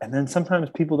 and then sometimes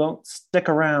people don't stick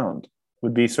around,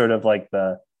 would be sort of like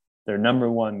their number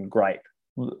one gripe.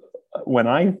 When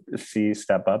I see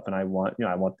Step Up and I want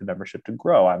the membership to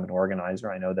grow, I'm an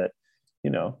organizer. I know that,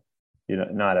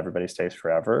 not everybody stays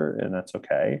forever, and that's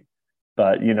okay.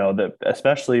 But, that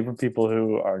especially for people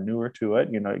who are newer to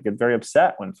it, get very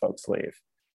upset when folks leave.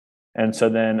 And so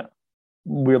then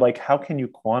we're like, how can you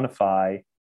quantify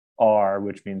R,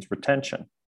 which means retention?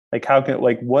 Like,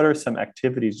 what are some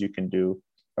activities you can do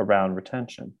around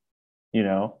retention?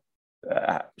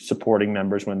 Supporting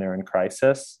members when they're in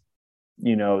crisis,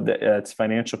 it's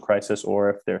financial crisis, or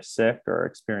if they're sick or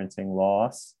experiencing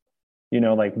loss,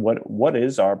 what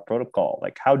is our protocol?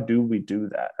 Like, how do we do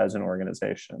that as an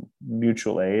organization?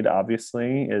 Mutual aid,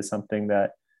 obviously, is something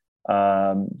that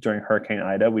during Hurricane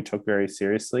Ida, we took very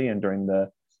seriously. And during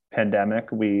the pandemic,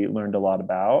 we learned a lot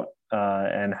about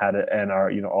and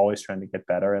are, always trying to get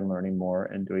better and learning more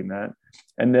and doing that.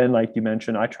 And then, like you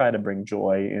mentioned, I try to bring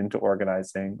joy into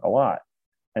organizing a lot.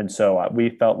 And so we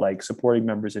felt like supporting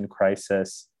members in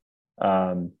crisis,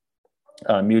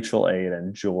 mutual aid,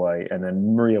 and joy. And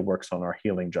then Maria works on our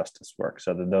healing justice work.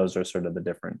 So those are sort of the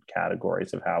different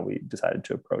categories of how we decided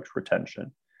to approach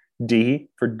retention. D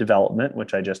for development,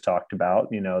 which I just talked about,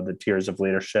 the tiers of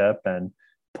leadership and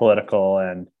political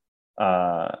and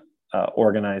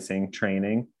organizing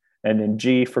training. And then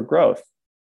G for growth.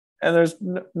 And there's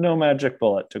no magic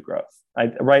bullet to growth.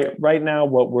 Right now,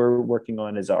 what we're working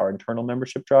on is our internal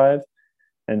membership drive.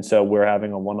 And so we're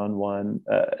having a one-on-one,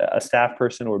 a staff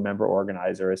person or member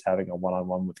organizer is having a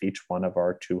one-on-one with each one of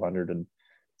our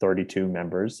 232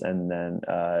 members, and then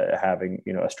having,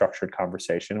 a structured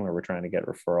conversation where we're trying to get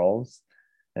referrals.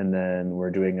 And then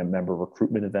we're doing a member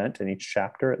recruitment event in each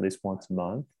chapter at least once a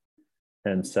month.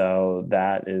 And so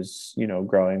that is,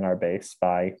 growing our base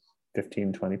by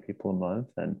 15, 20 people a month,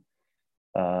 and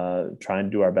trying to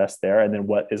do our best there. And then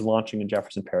what is launching in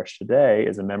Jefferson Parish today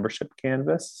is a membership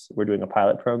canvas. We're doing a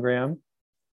pilot program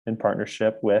in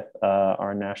partnership with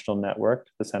our national network,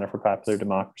 the Center for Popular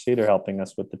Democracy. They're helping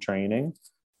us with the training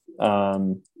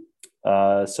so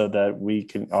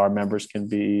that our members can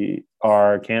be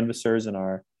our canvassers, and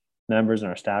our members and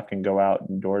our staff can go out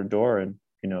and door to door and,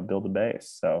 build a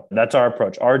base. So that's our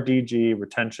approach: RDG,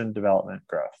 retention, development,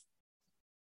 growth.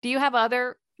 Do you have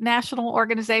other national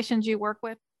organizations you work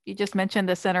with? You just mentioned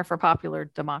the Center for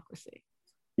Popular Democracy.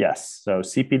 Yes. So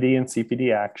CPD and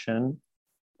CPD Action,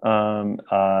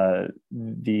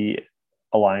 the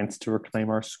Alliance to Reclaim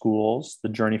Our Schools, the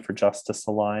Journey for Justice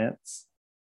Alliance,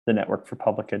 the Network for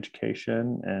Public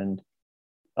Education, and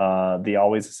the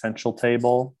Always Essential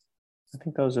Table. I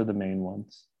think those are the main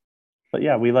ones. But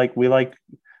yeah, we like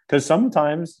because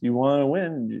sometimes you want to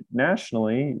win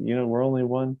nationally. We're only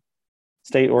one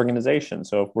state organization.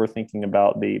 So if we're thinking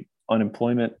about the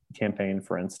unemployment campaign,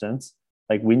 for instance,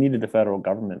 like we needed the federal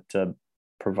government to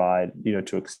provide,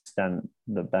 to extend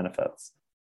the benefits.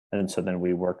 And so then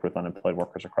we worked with unemployed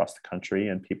workers across the country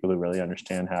and people who really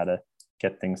understand how to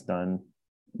get things done,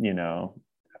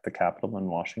 at the Capitol in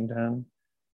Washington.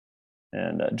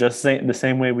 And just the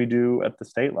same way we do at the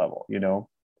state level,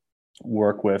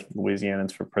 work with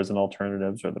Louisianans for Prison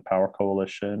Alternatives or the Power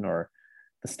Coalition or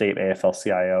the state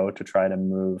AFL-CIO to try to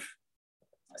move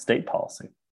state policy.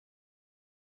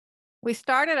 We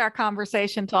started our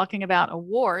conversation talking about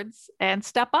awards, and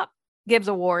Step Up gives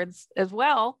awards as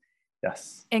well.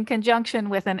 Yes. In conjunction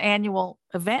with an annual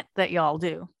event that y'all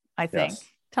do, I think. Yes.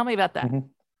 Tell me about that. Mm-hmm.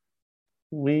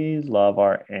 We love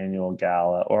our annual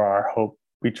gala, or our hope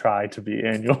we try to be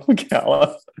annual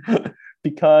gala,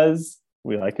 because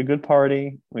we like a good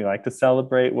party. We like to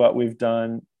celebrate what we've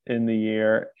done in the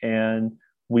year. And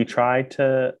we try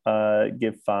to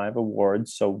give 5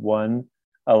 awards. So 1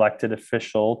 elected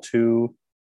official, 2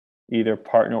 either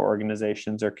partner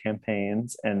organizations or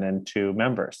campaigns, and then 2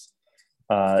 members.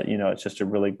 It's just a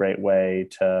really great way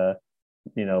to,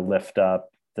 lift up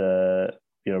the,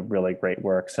 really great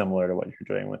work similar to what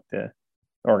you're doing with the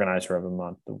Organizer of a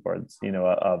Month awards,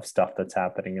 of stuff that's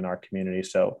happening in our community.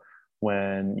 So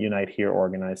when Unite Here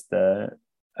organized the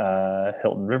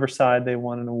Hilton Riverside, they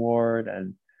won an award.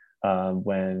 And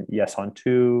when Yes on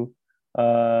 2,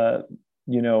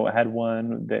 had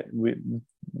one that we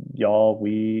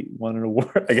won an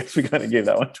award. I guess we kind of gave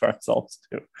that one to ourselves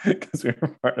too, because we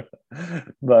were part of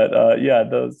it. But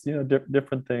those,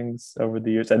 different things over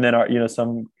the years. And then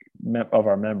some of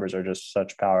our members are just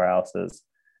such powerhouses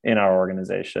in our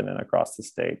organization and across the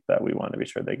state that we want to be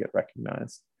sure they get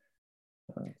recognized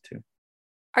too.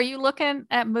 Are you looking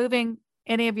at moving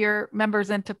any of your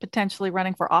members into potentially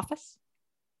running for office?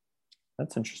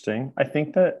 That's interesting. I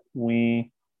think that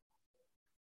we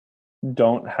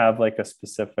don't have like a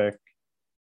specific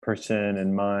person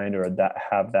in mind or that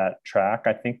have that track.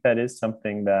 I think that is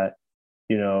something that,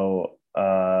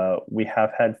 we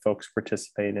have had folks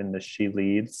participate in the She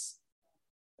Leads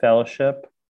Fellowship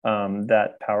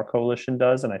that Power Coalition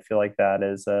does. And I feel like that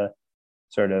is a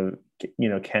sort of,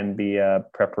 can be a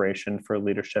preparation for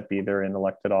leadership either in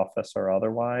elected office or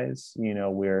otherwise. We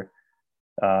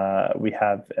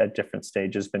have at different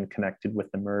stages been connected with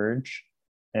Emerge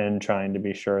and trying to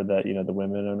be sure that, the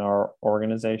women in our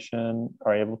organization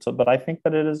are able to, but I think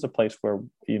that it is a place where,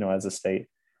 as a state,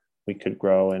 we could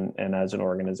grow and as an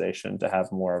organization to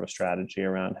have more of a strategy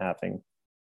around having,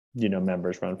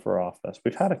 members run for office.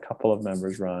 We've had a couple of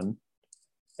members run,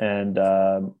 and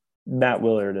Matt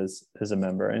Willard is a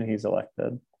member and he's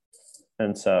elected.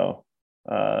 And so,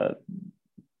 but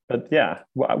yeah,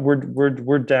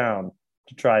 we're down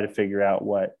to try to figure out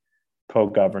what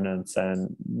co-governance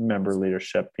and member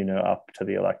leadership, up to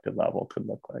the elected level could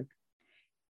look like.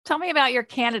 Tell me about your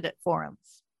candidate forums.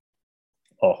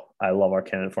 Oh, I love our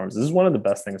candidate forums. This is one of the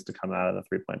best things to come out of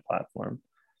the 3-Point platform.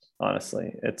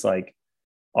 Honestly, it's like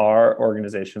our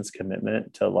organization's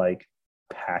commitment to like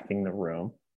packing the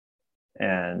room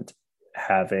and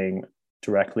having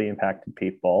directly impacted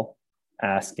people,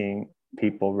 asking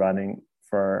people running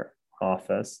for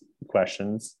office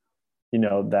questions,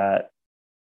 that,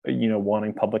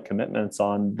 wanting public commitments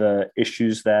on the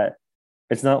issues that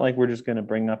it's not like we're just going to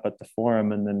bring up at the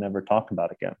forum and then never talk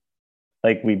about again.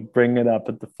 Like we bring it up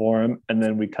at the forum and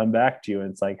then we come back to you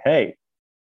and it's like, hey,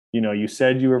 you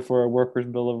said you were for a workers'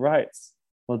 bill of rights.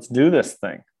 Let's do this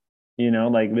thing. These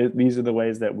are the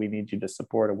ways that we need you to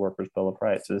support a workers' bill of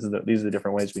rights. These are the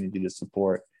different ways we need you to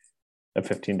support a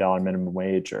 $15 minimum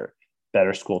wage or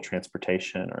better school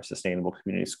transportation or sustainable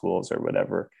community schools or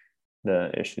whatever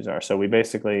the issues are. So we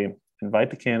basically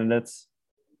invite the candidates,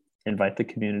 invite the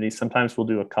community. Sometimes we'll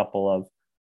do a couple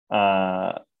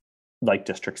of like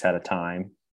districts at a time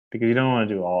because you don't want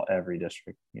to do every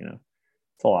district,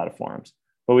 it's a lot of forums.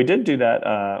 But we did do that,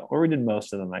 or we did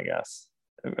most of them, I guess,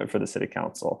 for the city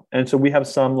council. And so we have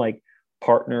some like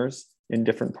partners in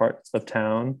different parts of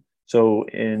town. So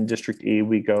in District E,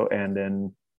 we go, and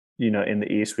in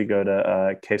the East, we go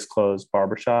to Case Closed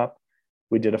Barbershop.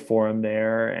 We did a forum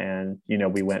there, and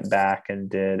we went back and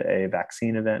did a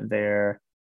vaccine event there.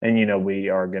 And, we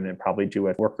are going to probably do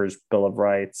a workers' bill of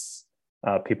rights,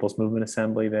 people's movement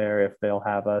assembly there if they'll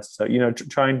have us. So,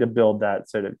 trying to build that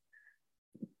sort of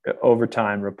over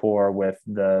time rapport with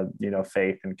the,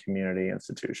 faith and community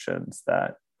institutions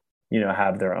that,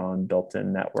 have their own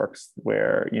built-in networks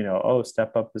where, oh,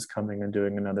 Step Up is coming and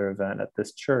doing another event at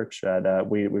this church.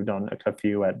 We've done a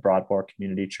few at Broadmoor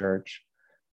Community Church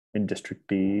in District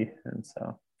B, and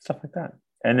so stuff like that.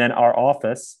 And then our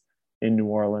office in New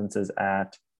Orleans is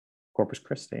at Corpus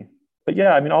Christi. But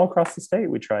yeah, all across the state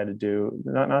we try to do,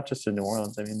 not just in New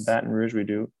Orleans. Baton Rouge, we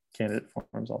do candidate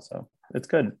forums also. It's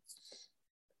good.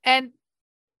 And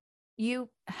you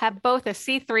have both a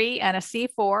C3 and a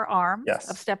C4 arm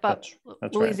of Step Up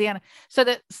that's Louisiana. Right. So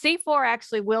the C4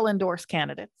 actually will endorse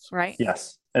candidates, right?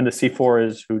 Yes. And the C4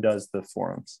 is who does the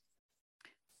forums.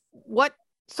 What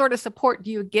sort of support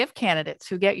do you give candidates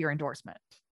who get your endorsement?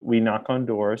 We knock on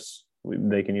doors.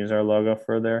 They can use our logo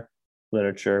for their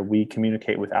literature. We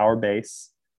communicate with our base.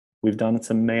 We've done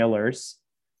some mailers.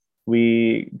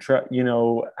 We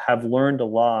have learned a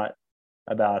lot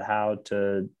about how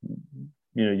to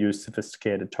use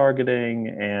sophisticated targeting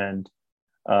and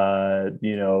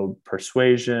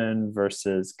persuasion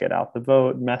versus get out the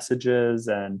vote messages,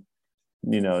 and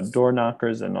door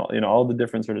knockers, and all the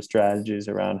different sort of strategies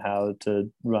around how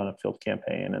to run a field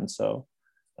campaign. And so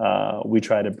we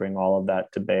try to bring all of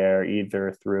that to bear,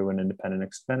 either through an independent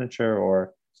expenditure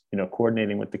or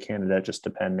coordinating with the candidate, just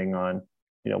depending on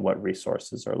what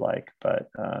resources are like. But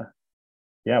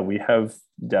yeah, we have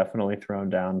definitely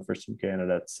thrown down for some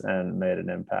candidates and made an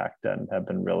impact, and have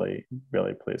been really,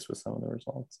 really pleased with some of the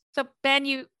results. So Ben,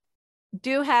 you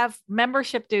do have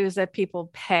membership dues that people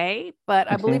pay,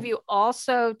 but I believe you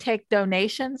also take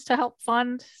donations to help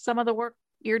fund some of the work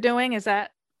you're doing. Is that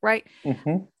right?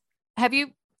 Mm-hmm. Have you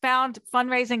found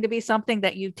fundraising to be something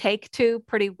that you take to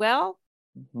pretty well?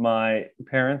 My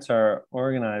parents are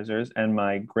organizers, and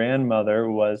my grandmother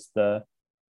was the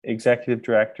executive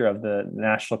director of the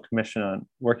National Commission on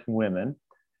Working Women.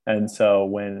 And so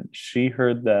when she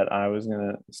heard that I was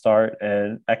going to start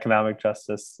an economic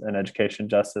justice and education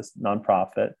justice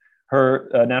nonprofit, her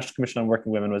National Commission on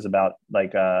Working Women was about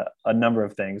a number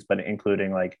of things, but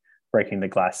including breaking the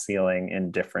glass ceiling in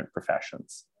different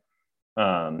professions,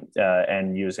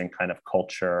 and using kind of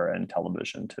culture and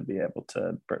television to be able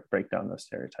to break down those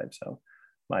stereotypes. So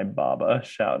my Baba,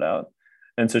 shout out.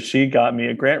 And so she got me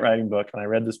a grant writing book, and I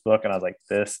read this book and I was like,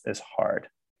 this is hard.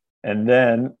 And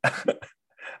then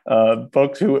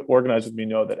folks who organize with me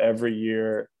know that every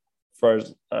year for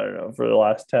the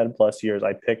last 10 plus years,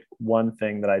 I pick one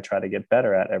thing that I try to get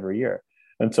better at every year.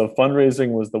 And so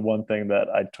fundraising was the one thing that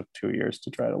I took 2 years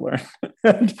to try to learn.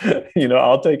 And,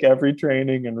 I'll take every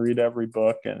training and read every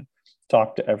book and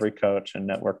talk to every coach and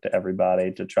network to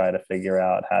everybody to try to figure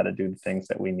out how to do the things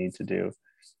that we need to do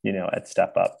at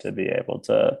Step Up to be able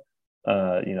to,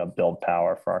 build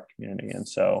power for our community. And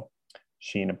so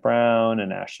Sheena Brown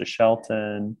and Ashley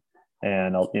Shelton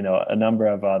and, a number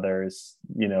of others,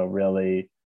 really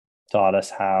taught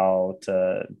us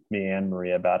me and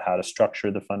Maria, about how to structure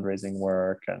the fundraising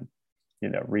work and,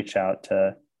 reach out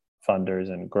to funders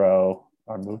and grow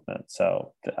our movement.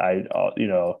 So I,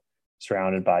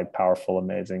 surrounded by powerful,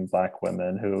 amazing Black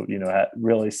women who,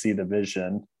 really see the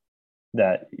vision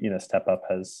that Step Up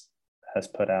has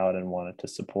put out and wanted to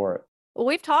support. Well,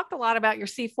 we've talked a lot about your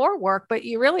C4 work, but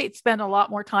you really spend a lot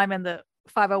more time in the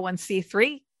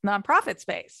 501c3 nonprofit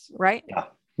space, right? Yeah.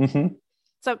 Mm-hmm.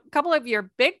 So a couple of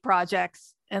your big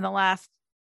projects in the last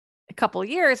couple of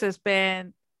years has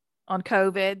been on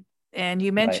COVID, and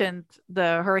you mentioned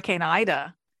the Hurricane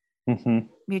Ida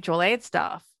mutual aid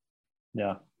stuff.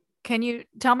 Yeah. Can you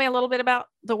tell me a little bit about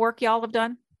the work y'all have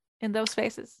done in those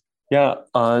spaces? Yeah.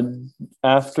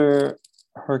 After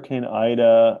Hurricane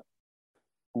Ida,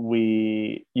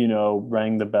 we,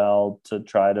 rang the bell to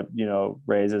try to,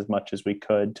 raise as much as we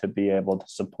could to be able to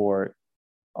support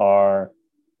our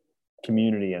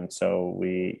community. And so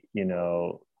we, did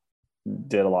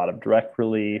a lot of direct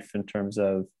relief in terms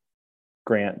of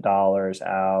grant dollars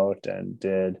out,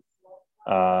 and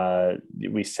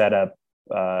we set up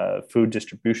food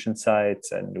distribution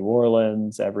sites in New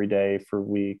Orleans every day for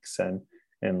weeks, and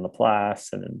in Laplace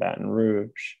and in Baton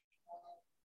Rouge.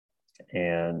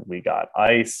 And we got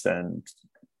ice and,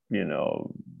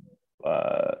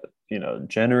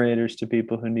 generators to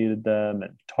people who needed them,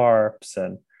 and tarps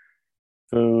and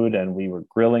food, and we were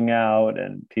grilling out,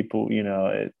 and people,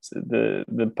 it's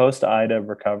the post-Ida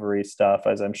recovery stuff,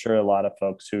 as I'm sure a lot of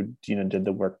folks who, did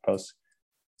the work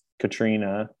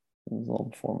post-Katrina, it was a little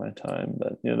before my time,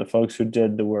 but, the folks who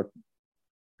did the work,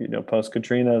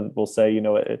 post-Katrina will say,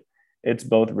 it's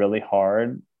both really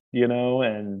hard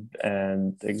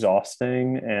and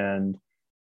exhausting and,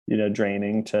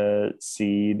 draining to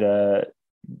see the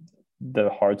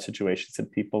hard situations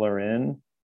that people are in.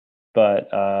 But,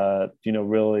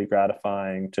 really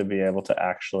gratifying to be able to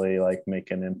actually like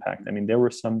make an impact. I mean, there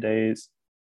were some days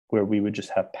where we would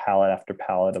just have pallet after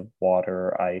pallet of water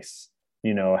or ice,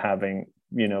 having,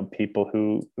 people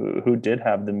who did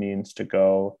have the means to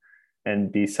go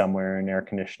and be somewhere in air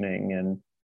conditioning in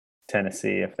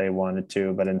Tennessee if they wanted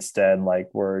to, but instead like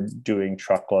we're doing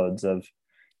truckloads of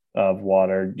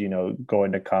water,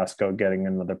 going to Costco, getting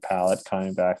another pallet,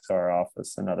 coming back to our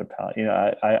office, another pallet.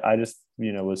 I just,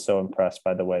 was so impressed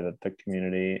by the way that the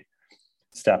community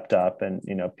stepped up and,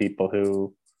 people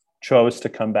who chose to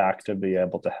come back to be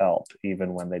able to help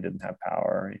even when they didn't have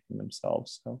power or anything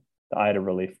themselves. So the Ida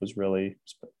relief was really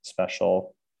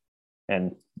special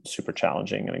and super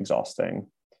challenging and exhausting.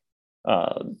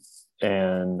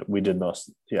 And we did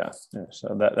most,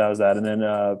 so that was that. And then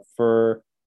for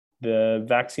the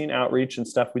vaccine outreach and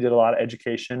stuff, we did a lot of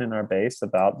education in our base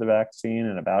about the vaccine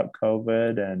and about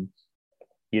COVID and,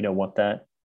 what that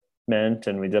meant.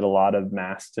 And we did a lot of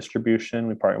mask distribution.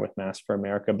 We partnered with Masks for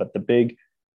America, but the big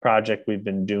project we've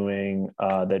been doing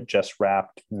that just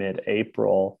wrapped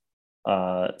mid-April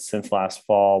since last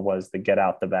fall was the Get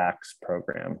Out the Vax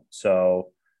program.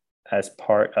 So as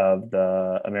part of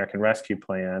the American Rescue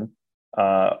Plan,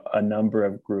 a number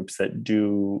of groups that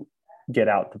do get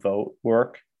out the vote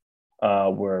work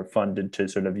were funded to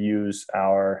sort of use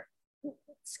our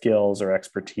skills or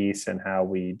expertise in how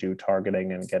we do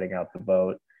targeting and getting out the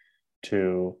vote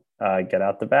to get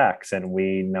out the vax. And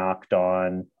we knocked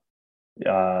on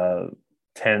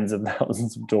tens of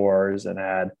thousands of doors and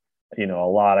had, a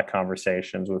lot of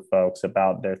conversations with folks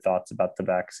about their thoughts about the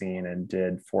vaccine, and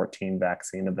did 14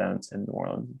 vaccine events in New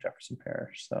Orleans and Jefferson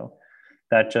Parish. So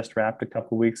that just wrapped a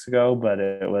couple of weeks ago, but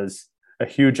it was a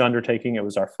huge undertaking. It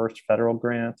was our first federal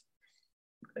grant,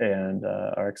 and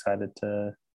are excited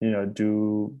to,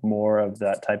 do more of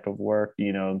that type of work,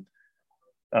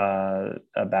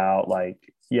 about like,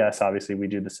 yes, obviously we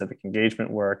do the civic engagement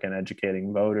work and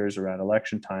educating voters around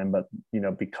election time, but,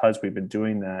 because we've been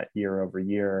doing that year over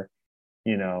year,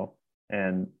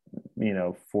 and,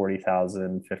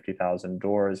 40,000, 50,000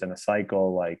 doors in a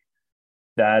cycle, like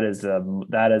that is a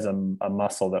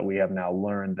muscle that we have now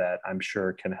learned that I'm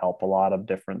sure can help a lot of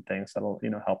different things that'll,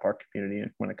 help our community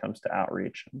when it comes to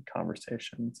outreach and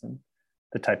conversations and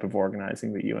the type of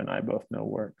organizing that you and I both know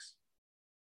works.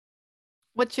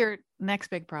 What's your next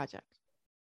big project?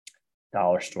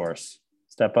 Dollar stores.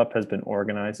 Step Up has been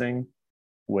organizing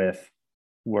with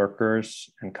workers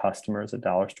and customers at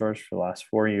dollar stores for the last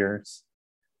 4 years.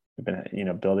 We've been,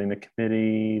 building the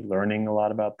committee, learning a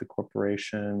lot about the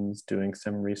corporations, doing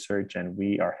some research, and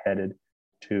we are headed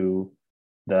to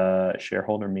the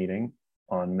shareholder meeting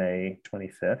on May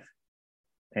 25th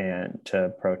and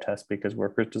to protest because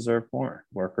workers deserve more.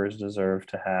 Workers deserve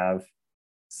to have,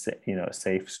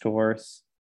 safe stores,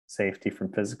 safety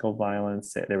from physical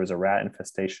violence. There was a rat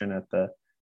infestation at the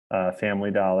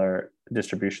Family Dollar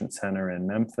distribution center in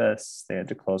Memphis. They had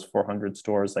to close 400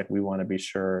 stores. Like, we want to be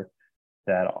sure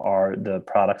that the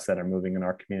products that are moving in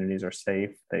our communities are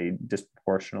safe. They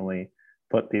disproportionately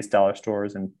put these dollar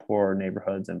stores in poor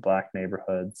neighborhoods and Black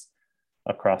neighborhoods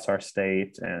across our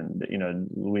state. And,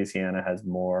 Louisiana has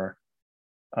more,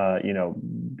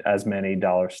 as many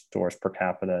dollar stores per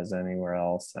capita as anywhere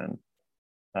else. And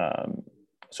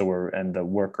and the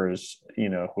workers,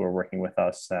 who are working with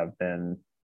us have been,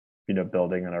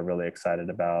 building and are really excited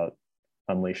about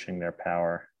unleashing their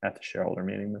power at the shareholder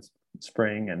meeting this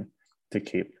spring and to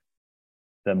keep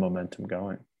the momentum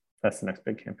going. That's the next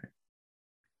big campaign.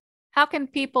 How can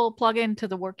people plug into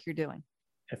the work you're doing?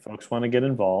 If folks want to get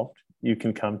involved, you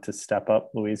can come to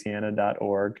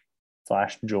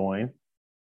stepuplouisiana.org/join,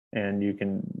 and you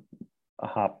can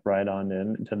hop right on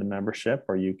into the membership,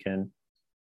 or you can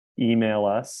email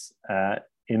us at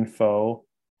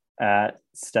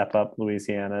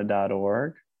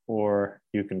info@stepuplouisiana.org, or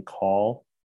you can call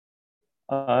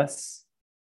us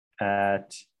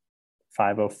at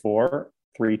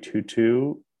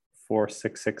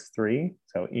 504-322-4663.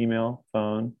 So email,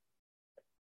 phone,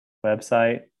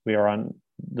 website. We are on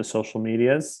the social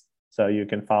medias, so you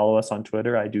can follow us on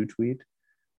Twitter. I do tweet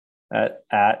at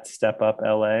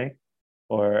StepUpLA,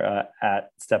 or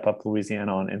at StepUpLouisiana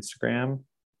on Instagram,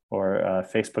 or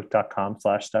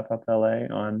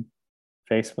facebook.com/StepUpLA on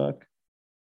Facebook.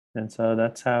 And so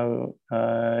that's how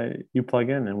you plug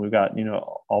in. And we've got,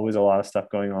 always a lot of stuff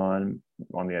going on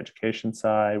the education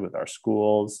side with our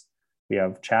schools. We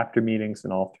have chapter meetings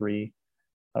in all 3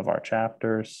 of our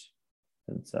chapters.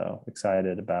 And so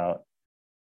excited about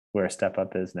where Step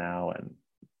Up is now and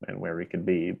and where we could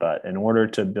be. But in order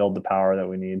to build the power that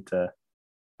we need to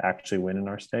actually win in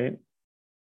our state,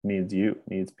 needs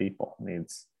people,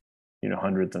 needs,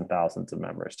 hundreds and thousands of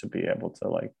members to be able to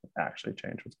like actually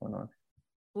change what's going on.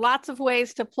 Lots of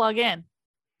ways to plug in.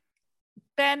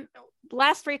 Ben,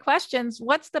 last 3 questions.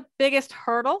 What's the biggest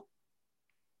hurdle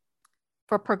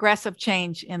for progressive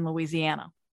change in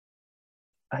Louisiana?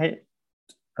 I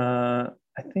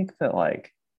think that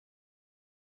like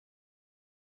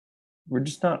we're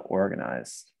just not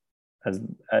organized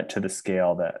to the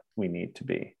scale that we need to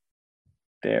be.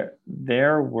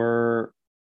 There were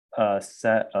a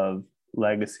set of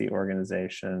legacy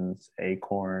organizations,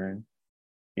 ACORN,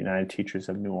 United Teachers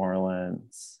of New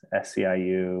Orleans,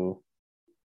 SEIU,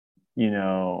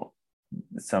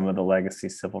 some of the legacy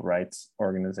civil rights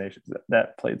organizations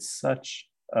that played such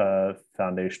a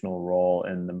foundational role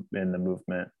in the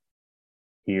movement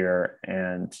here.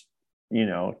 And,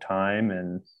 time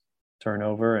and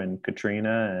turnover and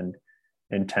Katrina and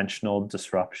intentional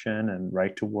disruption and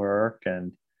right to work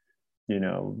and,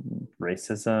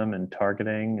 racism and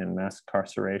targeting and mass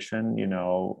incarceration,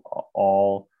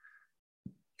 all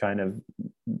kind of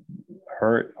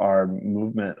hurt our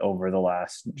movement over the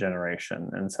last generation.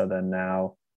 And so then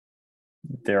now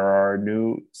there are a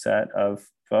new set of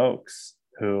folks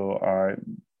who are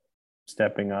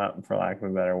stepping up, for lack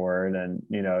of a better word, and,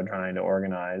 trying to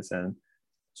organize. And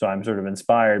so I'm sort of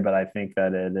inspired, but I think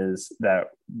that it is that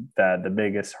the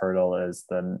biggest hurdle is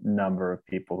the number of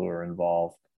people who are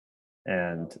involved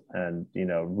and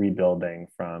rebuilding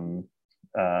from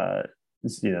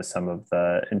some of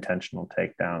the intentional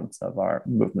takedowns of our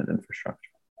movement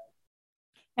infrastructure.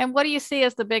 And what do you see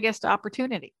as the biggest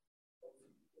opportunity?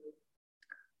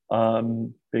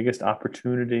 Biggest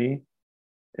opportunity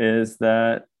is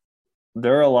that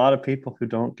there are a lot of people who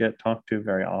don't get talked to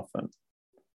very often.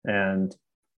 And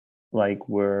like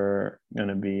we're going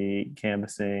to be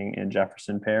canvassing in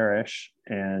Jefferson Parish,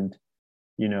 and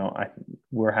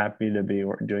we're happy to be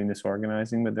doing this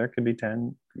organizing, but there could be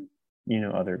 10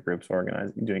 other groups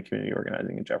doing community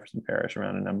organizing in Jefferson Parish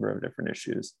around a number of different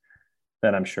issues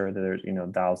that I'm sure that there's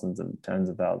thousands and tens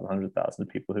of thousands, 100,000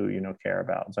 people who care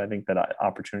about. So I think that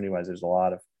opportunity wise, there's a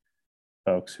lot of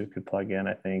folks who could plug in.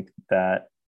 I think that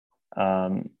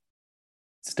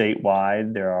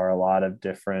statewide there are a lot of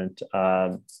different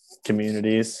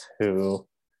communities who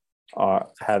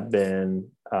have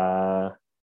been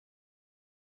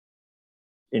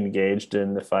engaged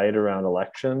in the fight around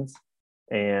elections,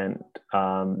 and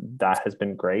that has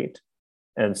been great.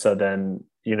 And so then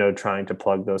trying to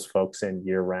plug those folks in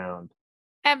year round.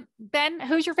 And Ben,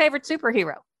 who's your favorite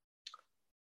superhero?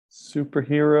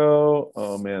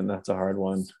 Oh man, that's a hard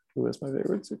one. Who is my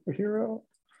favorite superhero?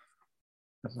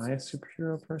 Am I a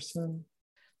superhero person?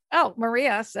 Oh,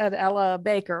 Maria said Ella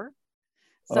Baker.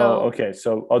 So, okay.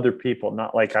 So other people,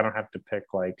 not like I don't have to pick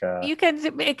like you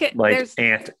can make it like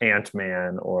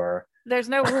Ant-Man or. There's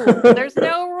no rule. There's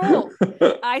no rule.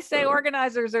 I say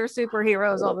organizers are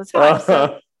superheroes all the time.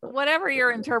 So whatever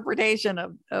your interpretation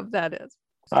of that is.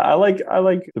 I like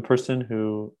the person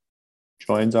who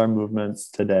joins our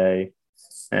movements today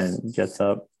and gets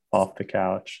up off the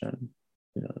couch and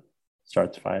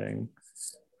starts fighting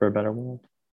for a better world.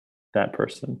 That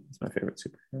person is my favorite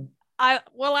superhero. I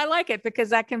like it because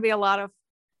that can be a lot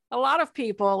of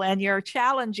people, and you're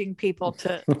challenging people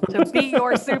to be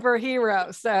your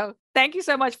superhero. So thank you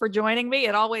so much for joining me.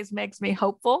 It always makes me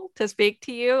hopeful to speak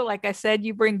to you. Like I said,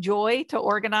 you bring joy to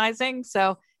organizing.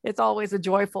 So it's always a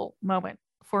joyful moment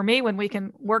for me when we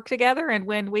can work together and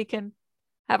when we can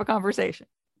have a conversation.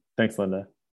 Thanks, Linda.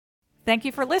 Thank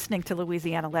you for listening to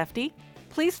Louisiana Lefty.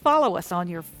 Please follow us on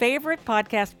your favorite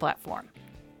podcast platform.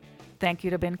 Thank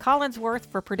you to Ben Collinsworth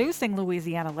for producing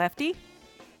Louisiana Lefty,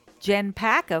 Jen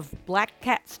Pack of Black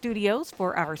Cat Studios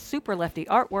for our Super Lefty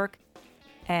artwork,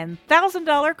 and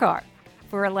 $1,000 Car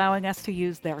for allowing us to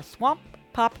use their Swamp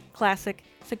Pop Classic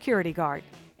Security Guard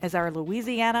as our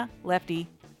Louisiana Lefty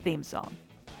theme song.